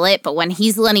feel it. But when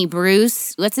he's Lenny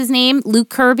Bruce, what's his name? Luke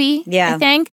Kirby, I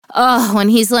think. Oh, when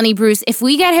he's Lenny Bruce, if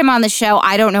we get him on the show,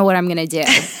 I don't know what I'm going to do.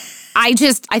 I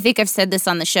think I've said this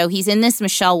on the show. He's in this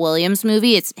Michelle Williams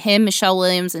movie. It's him, Michelle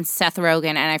Williams, and Seth Rogen,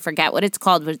 and I forget what it's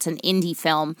called, but it's an indie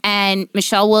film. And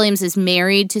Michelle Williams is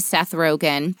married to Seth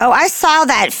Rogen. Oh, I saw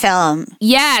that film.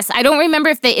 Yes. I don't remember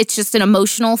if it's just an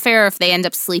emotional affair or if they end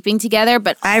up sleeping together,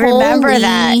 but I remember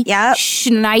that. Yep.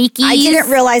 Shnikes. I didn't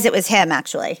realize it was him,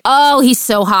 actually. Oh, he's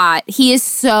so hot. He is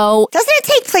so... Doesn't it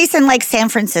take place in like San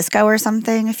Francisco or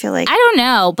something? I feel like... I don't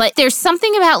know, but there's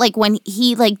something about like when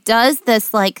he like does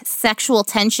this like sexual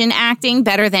tension acting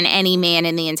better than any man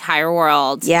in the entire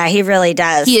world. Yeah, he really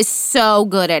does. He is so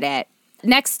good at it.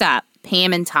 Next up,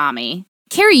 Pam and Tommy.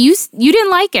 Carrie, you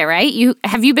didn't like it, right?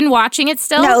 Have you been watching it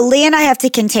still? No, Lee and I have to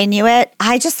continue it.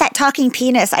 That talking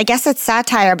penis, I guess it's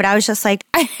satire, but I was just like,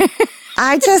 I can't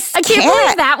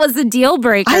believe that was a deal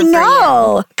breaker. I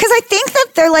know. Because I think that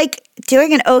they're like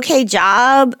doing an okay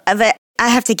job of it. I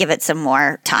have to give it some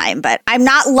more time, but I'm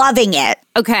not loving it.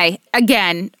 Okay.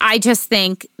 Again, I just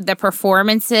think the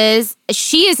performances,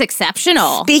 she is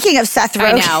exceptional. Speaking of Seth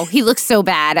Rogen. I know. He looks so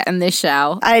bad on this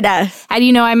show. I know. How do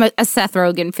you know I'm a Seth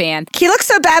Rogen fan? He looks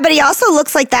so bad, but he also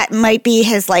looks like that might be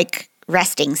his like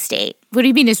resting state. What do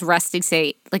you mean his resting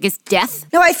state? Like his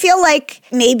death? No, I feel like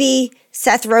maybe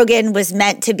Seth Rogen was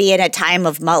meant to be in a time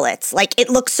of mullets. Like, it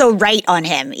looks so right on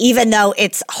him, even though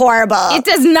it's horrible. It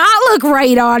does not look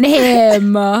right on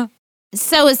him.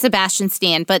 So is Sebastian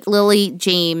Stan, but Lily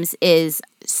James is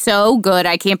so good.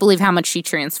 I can't believe how much she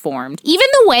transformed. Even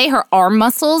the way her arm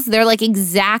muscles, they're like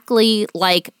exactly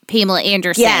like Pamela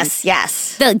Anderson.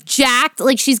 Yes. The jacked,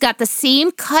 like she's got the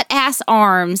same cut-ass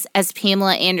arms as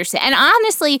Pamela Anderson. And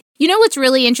honestly, you know what's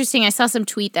really interesting? I saw some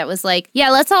tweet that was like,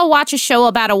 yeah, let's all watch a show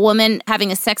about a woman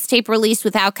having a sex tape released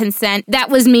without consent. That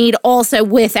was made also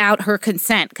without her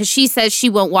consent because she says she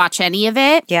won't watch any of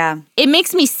it. Yeah. It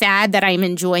makes me sad that I'm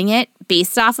enjoying it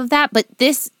based off of that, but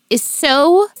this is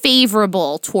so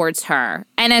favorable towards her.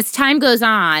 And as time goes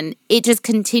on, it just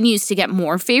continues to get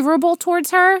more favorable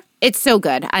towards her. It's so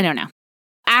good. I don't know.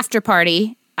 After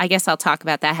Party, I guess I'll talk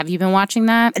about that. Have you been watching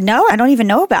that? No, I don't even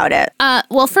know about it.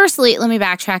 Well, firstly, let me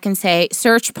backtrack and say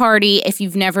Search Party, if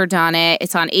you've never done it,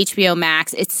 it's on HBO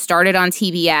Max. It started on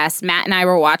TBS. Matt and I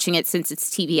were watching it since its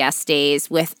TBS days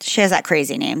with... She has that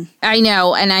crazy name. I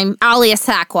know, and I'm Alia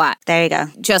Sakwat. There you go.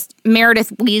 Just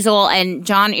Meredith Weasel and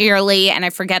John Early, and I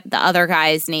forget the other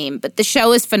guy's name. But the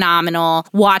show is phenomenal.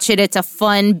 Watch it. It's a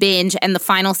fun binge, and the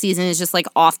final season is just like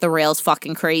off the rails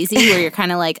fucking crazy, where you're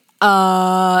kind of like,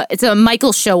 it's a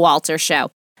Michael Showalter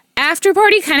show. After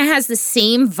Party kind of has the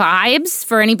same vibes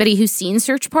for anybody who's seen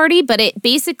Search Party, but it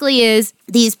basically is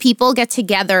these people get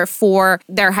together for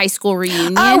their high school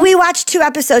reunion. Oh, we watched 2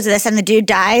 episodes of this and the dude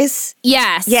dies?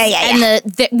 Yes. Yeah. And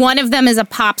the one of them is a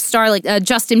pop star, like a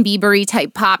Justin Bieber-y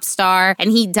type pop star,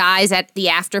 and he dies at the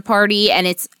after party, and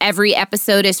it's every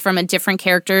episode is from a different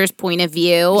character's point of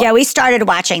view. Yeah, we started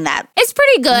watching that. It's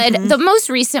pretty good. Mm-hmm. The most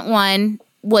recent one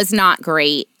was not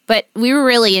great. But we were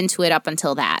really into it up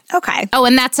until that. Okay. Oh,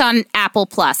 and that's on Apple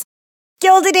Plus.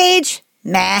 Gilded Age?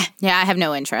 Meh. Yeah, I have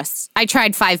no interest. I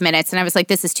tried 5 minutes and I was like,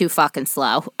 this is too fucking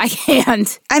slow. I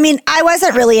can't. I mean, I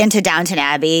wasn't really into Downton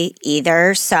Abbey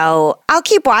either, so I'll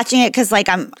keep watching it because, like,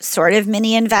 I'm sort of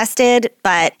mini invested,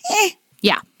 but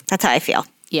Yeah. That's how I feel.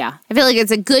 Yeah. I feel like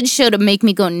it's a good show to make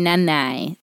me go, nah.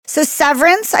 So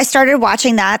Severance, I started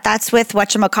watching that. That's with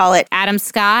whatchamacallit. Adam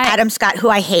Scott. Adam Scott, who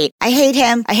I hate. I hate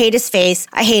him. I hate his face.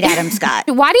 I hate Adam Scott.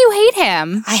 Why do you hate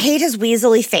him? I hate his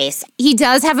weaselly face. He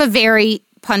does have a very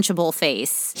punchable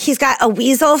face. He's got a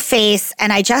weasel face,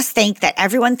 and I just think that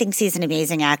everyone thinks he's an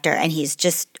amazing actor, and he's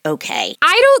just okay.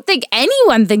 I don't think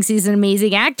anyone thinks he's an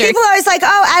amazing actor. People are always like,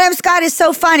 oh, Adam Scott is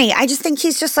so funny. I just think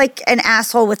he's just like an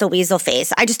asshole with a weasel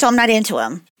face. I'm not into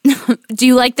him. Do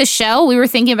you like the show? We were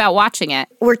thinking about watching it.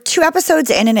 We're 2 episodes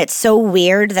in, and it's so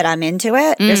weird that I'm into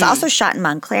it. There's also shot in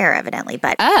Montclair, evidently,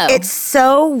 but it's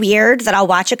so weird that I'll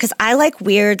watch it because I like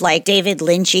weird, like David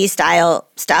Lynchy style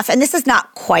stuff. And this is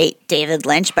not quite David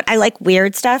Lynch, but I like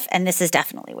weird stuff, and this is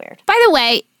definitely weird. By the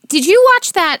way, did you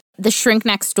watch that, The Shrink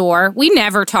Next Door? We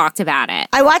never talked about it.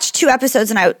 I watched 2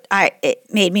 episodes, and it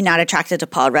made me not attracted to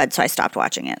Paul Rudd, so I stopped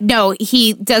watching it. No,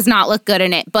 he does not look good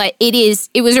in it, but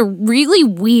it was a really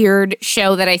weird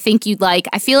show that I think you'd like.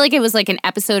 I feel like it was like an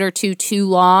episode or 2 too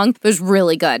long. It was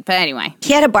really good, but anyway.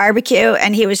 He had a barbecue,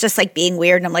 and he was just like being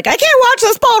weird, and I'm like, I can't watch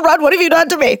this, Paul Rudd. What have you done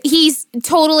to me? He's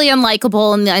totally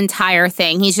unlikable in the entire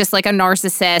thing. He's just like a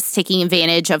narcissist taking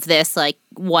advantage of this like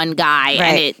one guy. Right.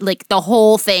 And it like the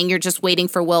whole thing, you're just waiting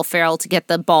for Will Ferrell to get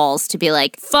the balls to be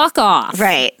like, fuck off.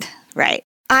 Right.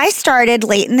 I started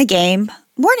Late in the Game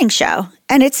morning show,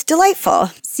 and it's delightful.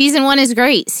 Season 1 is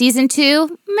great. Season 2,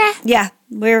 meh. Yeah,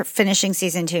 we're finishing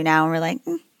season 2 now, and we're like,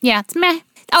 Yeah, it's meh.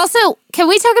 Also, can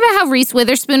we talk about how Reese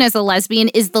Witherspoon as a lesbian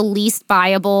is the least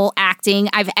viable acting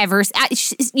I've ever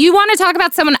seen? You want to talk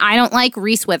about someone I don't like?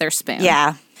 Reese Witherspoon.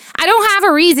 Yeah. I don't have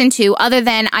a reason to, other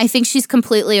than I think she's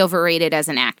completely overrated as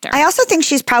an actor. I also think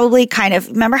she's probably kind of,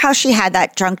 remember how she had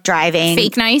that drunk driving?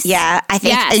 Fake nice? Yeah, I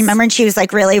think, Yes. and remember when she was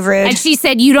like really rude? And she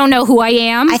said, you don't know who I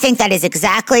am? I think that is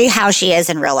exactly how she is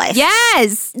in real life.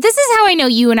 Yes. This is how I know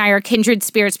you and I are kindred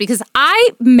spirits, because I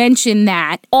mention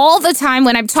that all the time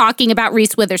when I'm talking about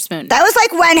Reese Witherspoon. That was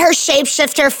like when her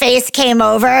shapeshifter face came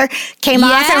off, and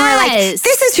we're like,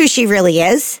 this is who she really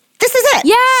is. This is it.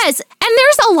 Yes. And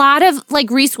there's a lot of like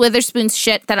Reese Witherspoon's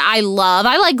shit that I love.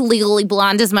 I like Legally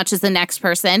Blonde as much as the next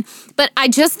person, but I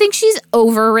just think she's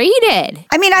overrated.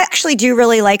 I mean, I actually do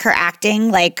really like her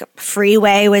acting. Like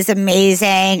Freeway was amazing,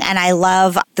 and I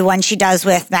love the one she does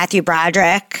with Matthew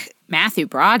Broderick. Matthew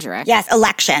Broderick? Yes,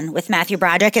 Election with Matthew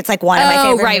Broderick. It's like one of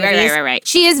my favorite movies. Right.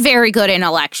 She is very good in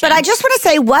Election. But I just want to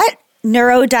say, what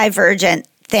neurodivergent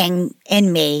thing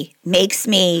in me makes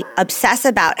me obsess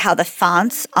about how the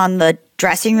fonts on the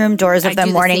dressing room doors of the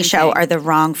morning show are the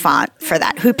wrong font for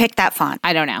that. Who picked that font?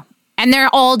 I don't know. And they're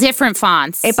all different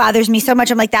fonts. It bothers me so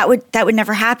much. I'm like, that would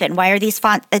never happen. Why are these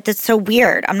fonts? That's so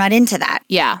weird. I'm not into that.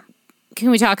 Yeah. Can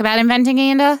we talk about Inventing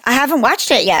Anna? I haven't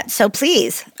watched it yet, so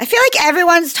please. I feel like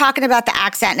everyone's talking about the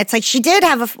accent, and it's like she did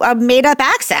have a made-up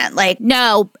accent. Like,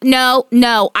 No.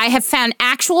 I have found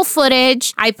actual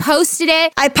footage. I posted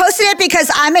it. I posted it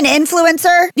because I'm an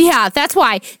influencer. Yeah, that's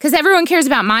why. Because everyone cares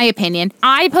about my opinion.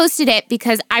 I posted it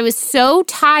because I was so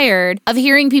tired of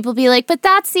hearing people be like, but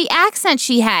that's the accent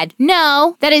she had.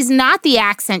 No, that is not the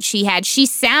accent she had. She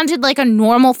sounded like a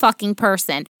normal fucking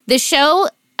person. The show,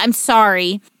 I'm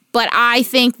sorry, but I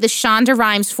think the Shonda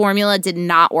Rhimes formula did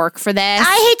not work for this.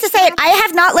 I hate to say it, I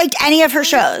have not liked any of her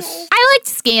shows. I liked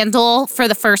Scandal for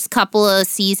the first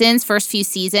few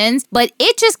seasons, but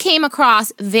it just came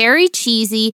across very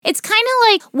cheesy. It's kind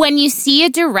of like when you see a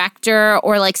director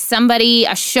or like somebody,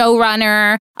 a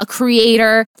showrunner, a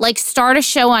creator, like start a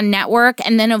show on network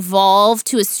and then evolve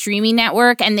to a streaming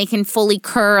network, and they can fully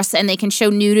curse and they can show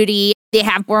nudity. They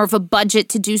have more of a budget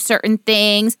to do certain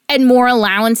things and more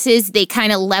allowances. They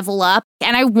kind of level up.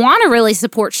 And I want to really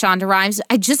support Shonda Rhimes.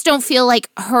 I just don't feel like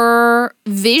her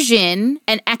vision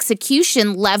and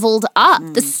execution leveled up.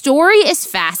 The story is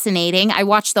fascinating. I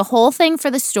watched the whole thing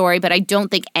for the story, but I don't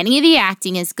think any of the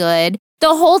acting is good.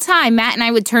 The whole time, Matt and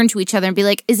I would turn to each other and be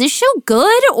like, is this show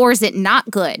good or is it not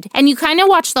good? And you kind of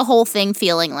watch the whole thing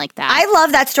feeling like that. I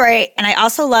love that story. And I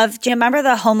also love, do you remember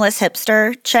the homeless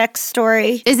hipster chick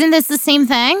story? Isn't this the same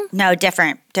thing? No,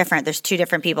 different. There's 2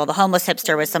 different people. The homeless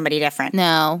hipster was somebody different.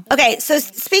 No. Okay, so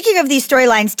speaking of these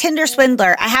storylines, Tinder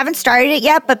Swindler, I haven't started it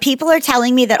yet, but people are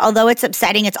telling me that although it's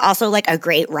upsetting, it's also like a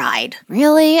great ride.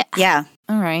 Really? Yeah.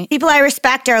 All right. People I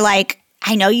respect are like,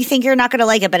 I know you think you're not going to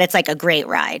like it, but it's like a great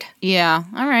ride. Yeah.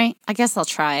 All right. I guess I'll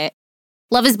try it.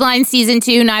 Love is Blind Season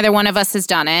 2. Neither one of us has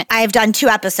done it. I've done 2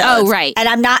 episodes. Oh, right.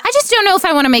 And I just don't know if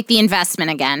I want to make the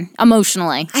investment again,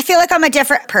 emotionally. I feel like I'm a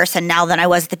different person now than I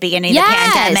was at the beginning of the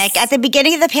pandemic. At the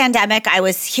beginning of the pandemic, I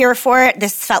was here for it.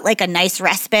 This felt like a nice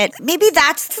respite. Maybe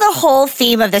that's the whole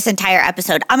theme of this entire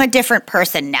episode. I'm a different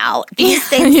person now. These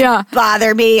things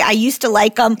bother me. I used to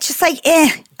like them. Just like,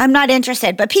 I'm not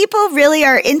interested. But people really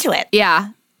are into it.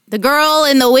 Yeah. The girl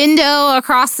in the window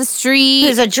across the street.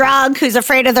 Who's a drunk, who's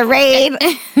afraid of the rain.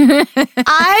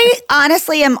 I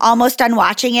honestly am almost done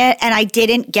watching it, and I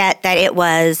didn't get that it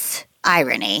was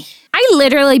irony. I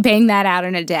literally banged that out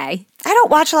in a day. I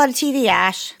don't watch a lot of TV,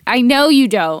 Ash. I know you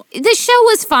don't. The show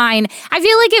was fine. I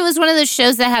feel like it was one of those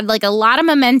shows that had like a lot of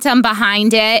momentum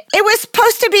behind it. It was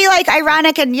supposed to be like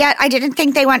ironic, and yet I didn't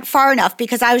think they went far enough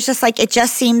because I was just like, it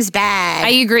just seems bad.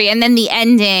 I agree. And then the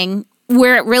ending,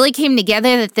 where it really came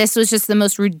together that this was just the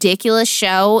most ridiculous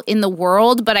show in the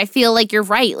world. But I feel like you're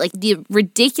right. Like the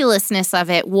ridiculousness of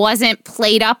it wasn't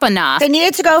played up enough. They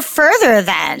needed to go further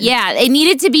then. Yeah, it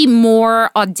needed to be more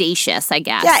audacious, I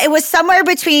guess. Yeah, it was somewhere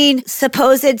between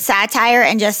supposed satire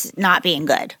and just not being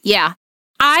good. Yeah.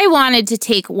 I wanted to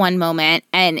take one moment,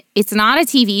 and it's not a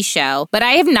TV show, but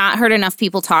I have not heard enough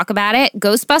people talk about it.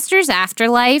 Ghostbusters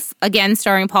Afterlife, again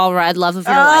starring Paul Rudd, love of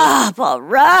your life. Oh, Paul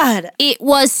Rudd. It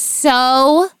was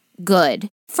so good.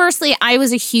 Firstly, I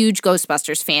was a huge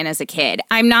Ghostbusters fan as a kid.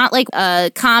 I'm not like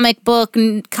a comic book,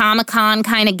 Comic-Con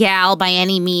kind of gal by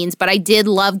any means, but I did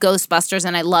love Ghostbusters,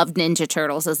 and I loved Ninja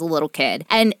Turtles as a little kid.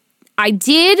 And I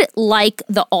did like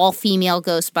the all-female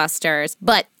Ghostbusters,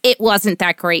 but it wasn't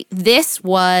that great. This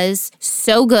was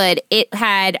so good. It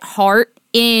had heart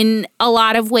in a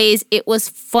lot of ways. It was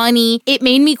funny. It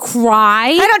made me cry.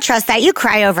 I don't trust that. You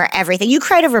cry over everything. You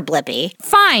cried over Blippi.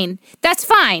 Fine. That's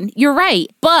fine. You're right.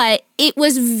 But it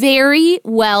was very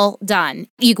well done.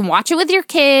 You can watch it with your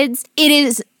kids. It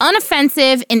is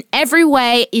unoffensive in every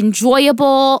way,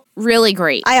 enjoyable, really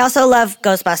great. I also love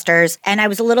Ghostbusters, and I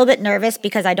was a little bit nervous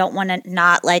because I don't want to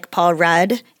not like Paul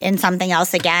Rudd in something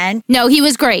else again. No, he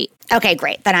was great. Okay,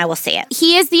 great. Then I will see it.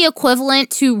 He is the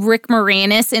equivalent to Rick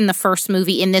Moranis in the first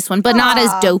movie in this one, but not as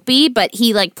dopey, but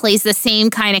he like plays the same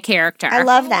kind of character. I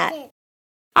love that.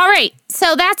 All right,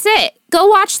 so that's it. Go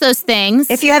watch those things.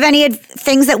 If you have any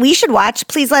things that we should watch,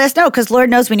 please let us know, because Lord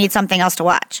knows we need something else to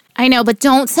watch. I know, but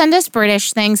don't send us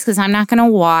British things, because I'm not going to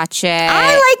watch it.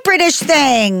 I like British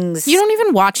things. You don't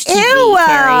even watch TV, Ew.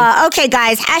 Carrie. Okay,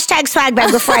 guys, hashtag swag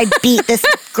bag before I beat this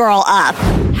girl up.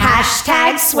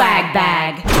 Hashtag swag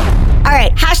bag. All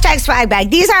right, hashtag swag bag.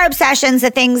 These are obsessions,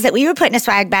 the things that we would put in a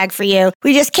swag bag for you.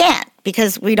 We just can't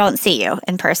because we don't see you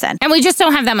in person. And we just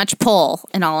don't have that much pull,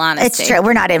 in all honesty. It's true.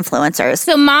 We're not influencers.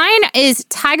 So mine is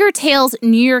Tiger Tail's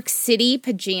New York City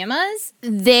pajamas.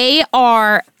 They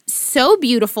are so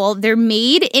beautiful. They're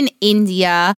made in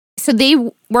India. So they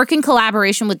work in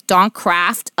collaboration with Donk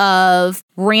Craft of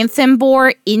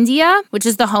Ranthambore, India, which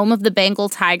is the home of the Bengal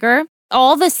tiger.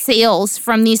 All the sales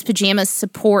from these pajamas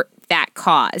support that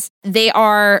cause. They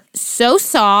are so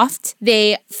soft.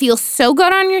 They feel so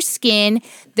good on your skin.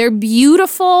 They're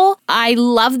beautiful. I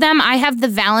love them. I have the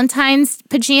Valentine's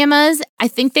pajamas. I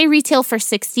think they retail for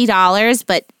 $60,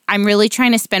 but I'm really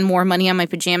trying to spend more money on my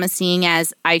pajamas, seeing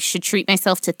as I should treat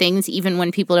myself to things even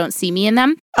when people don't see me in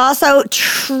them. Also,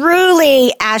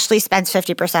 truly, Ashley spends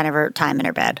 50% of her time in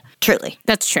her bed. Truly.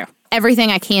 That's true.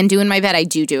 Everything I can do in my bed, I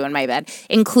do in my bed,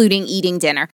 including eating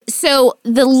dinner. So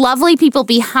the lovely people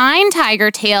behind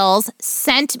Tiger Tails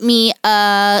sent me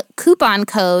a coupon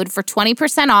code for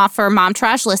 20% off for Mom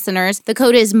Trash listeners. The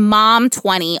code is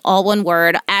MOM20, all one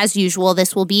word. As usual,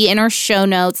 this will be in our show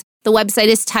notes. The website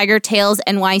is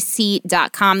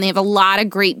tigertailsnyc.com. They have a lot of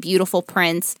great, beautiful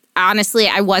prints. Honestly,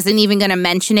 I wasn't even going to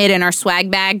mention it in our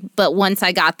swag bag, but once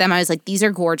I got them, I was like, these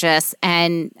are gorgeous,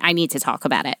 and I need to talk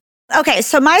about it. Okay,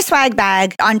 so my swag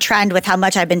bag, on trend with how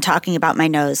much I've been talking about my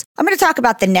nose. I'm going to talk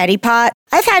about the neti pot.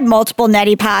 I've had multiple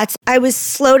neti pots. I was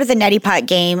slow to the neti pot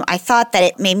game. I thought that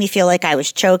it made me feel like I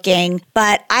was choking,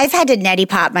 but I've had to neti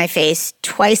pot my face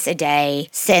twice a day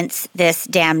since this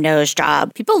damn nose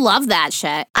job. People love that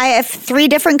shit. I have 3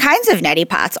 different kinds of neti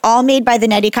pots, all made by the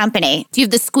Neti Company. Do you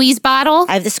have the squeeze bottle?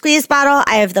 I have the squeeze bottle,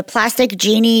 I have the plastic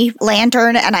genie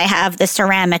lantern, and I have the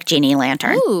ceramic genie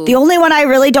lantern. Ooh. The only one I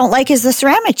really don't like is the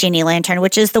ceramic genie lantern,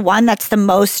 which is the one that's the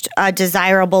most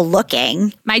desirable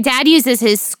looking. My dad uses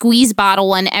his squeeze bottle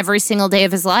one every single day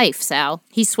of his life, so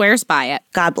he swears by it.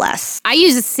 God bless. I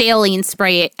use a saline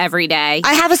spray every day.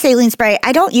 I have a saline spray.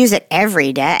 I don't use it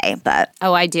every day, but...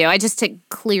 Oh, I do. I just to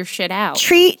clear shit out.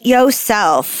 Treat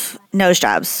yourself. Nose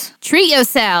jobs. Treat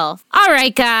yourself. All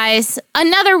right, guys.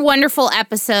 Another wonderful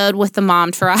episode with the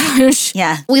Mom Trash.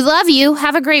 Yeah. We love you.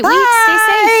 Have a great week. Stay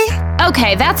safe.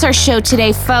 Okay, that's our show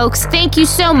today, folks. Thank you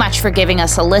so much for giving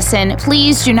us a listen.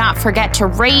 Please do not forget to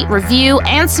rate, review,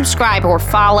 and subscribe or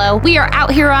follow. We are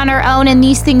out here on our own, and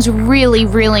these things really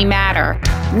really, really matter.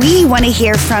 We want to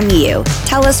hear from you.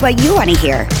 Tell us what you want to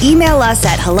hear. Email us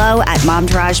at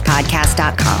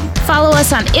hello@momtouragepodcast.com. Follow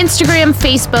us on Instagram,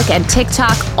 Facebook, and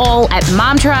TikTok, all at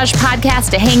Momtourage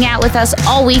Podcast, to hang out with us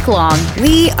all week long.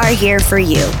 We are here for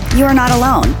you. You are not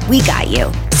alone. We got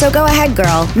you. So go ahead,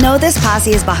 girl. Know this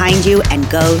posse is behind you and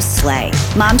go slay.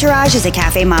 Momtourage is a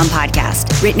Cafe Mom podcast.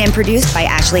 Written and produced by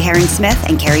Ashley Herring-Smith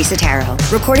and Carrie Sotero.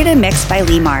 Recorded and mixed by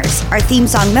Lee Mars. Our theme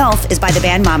song, MILF, is by the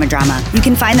band Mama Drama. You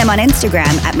can find them on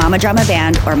Instagram at Mama Drama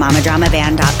Band or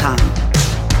mamadramaband.com.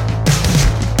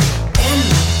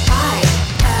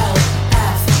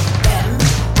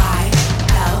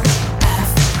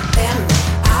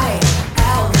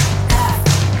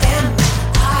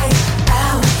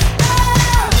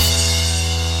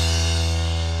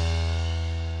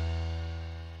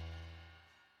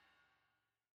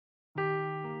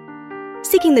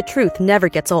 Seeking the truth never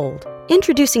gets old.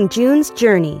 Introducing June's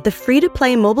Journey, the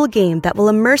free-to-play mobile game that will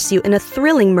immerse you in a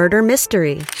thrilling murder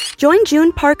mystery. Join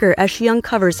June Parker as she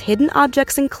uncovers hidden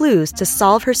objects and clues to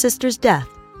solve her sister's death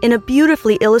in a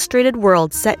beautifully illustrated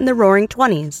world set in the Roaring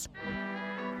 '20s.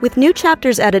 With new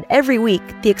chapters added every week,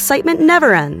 the excitement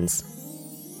never ends.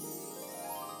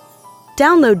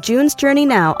 Download June's Journey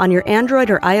now on your Android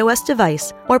or iOS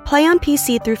device, or play on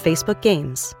PC through Facebook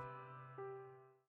Games.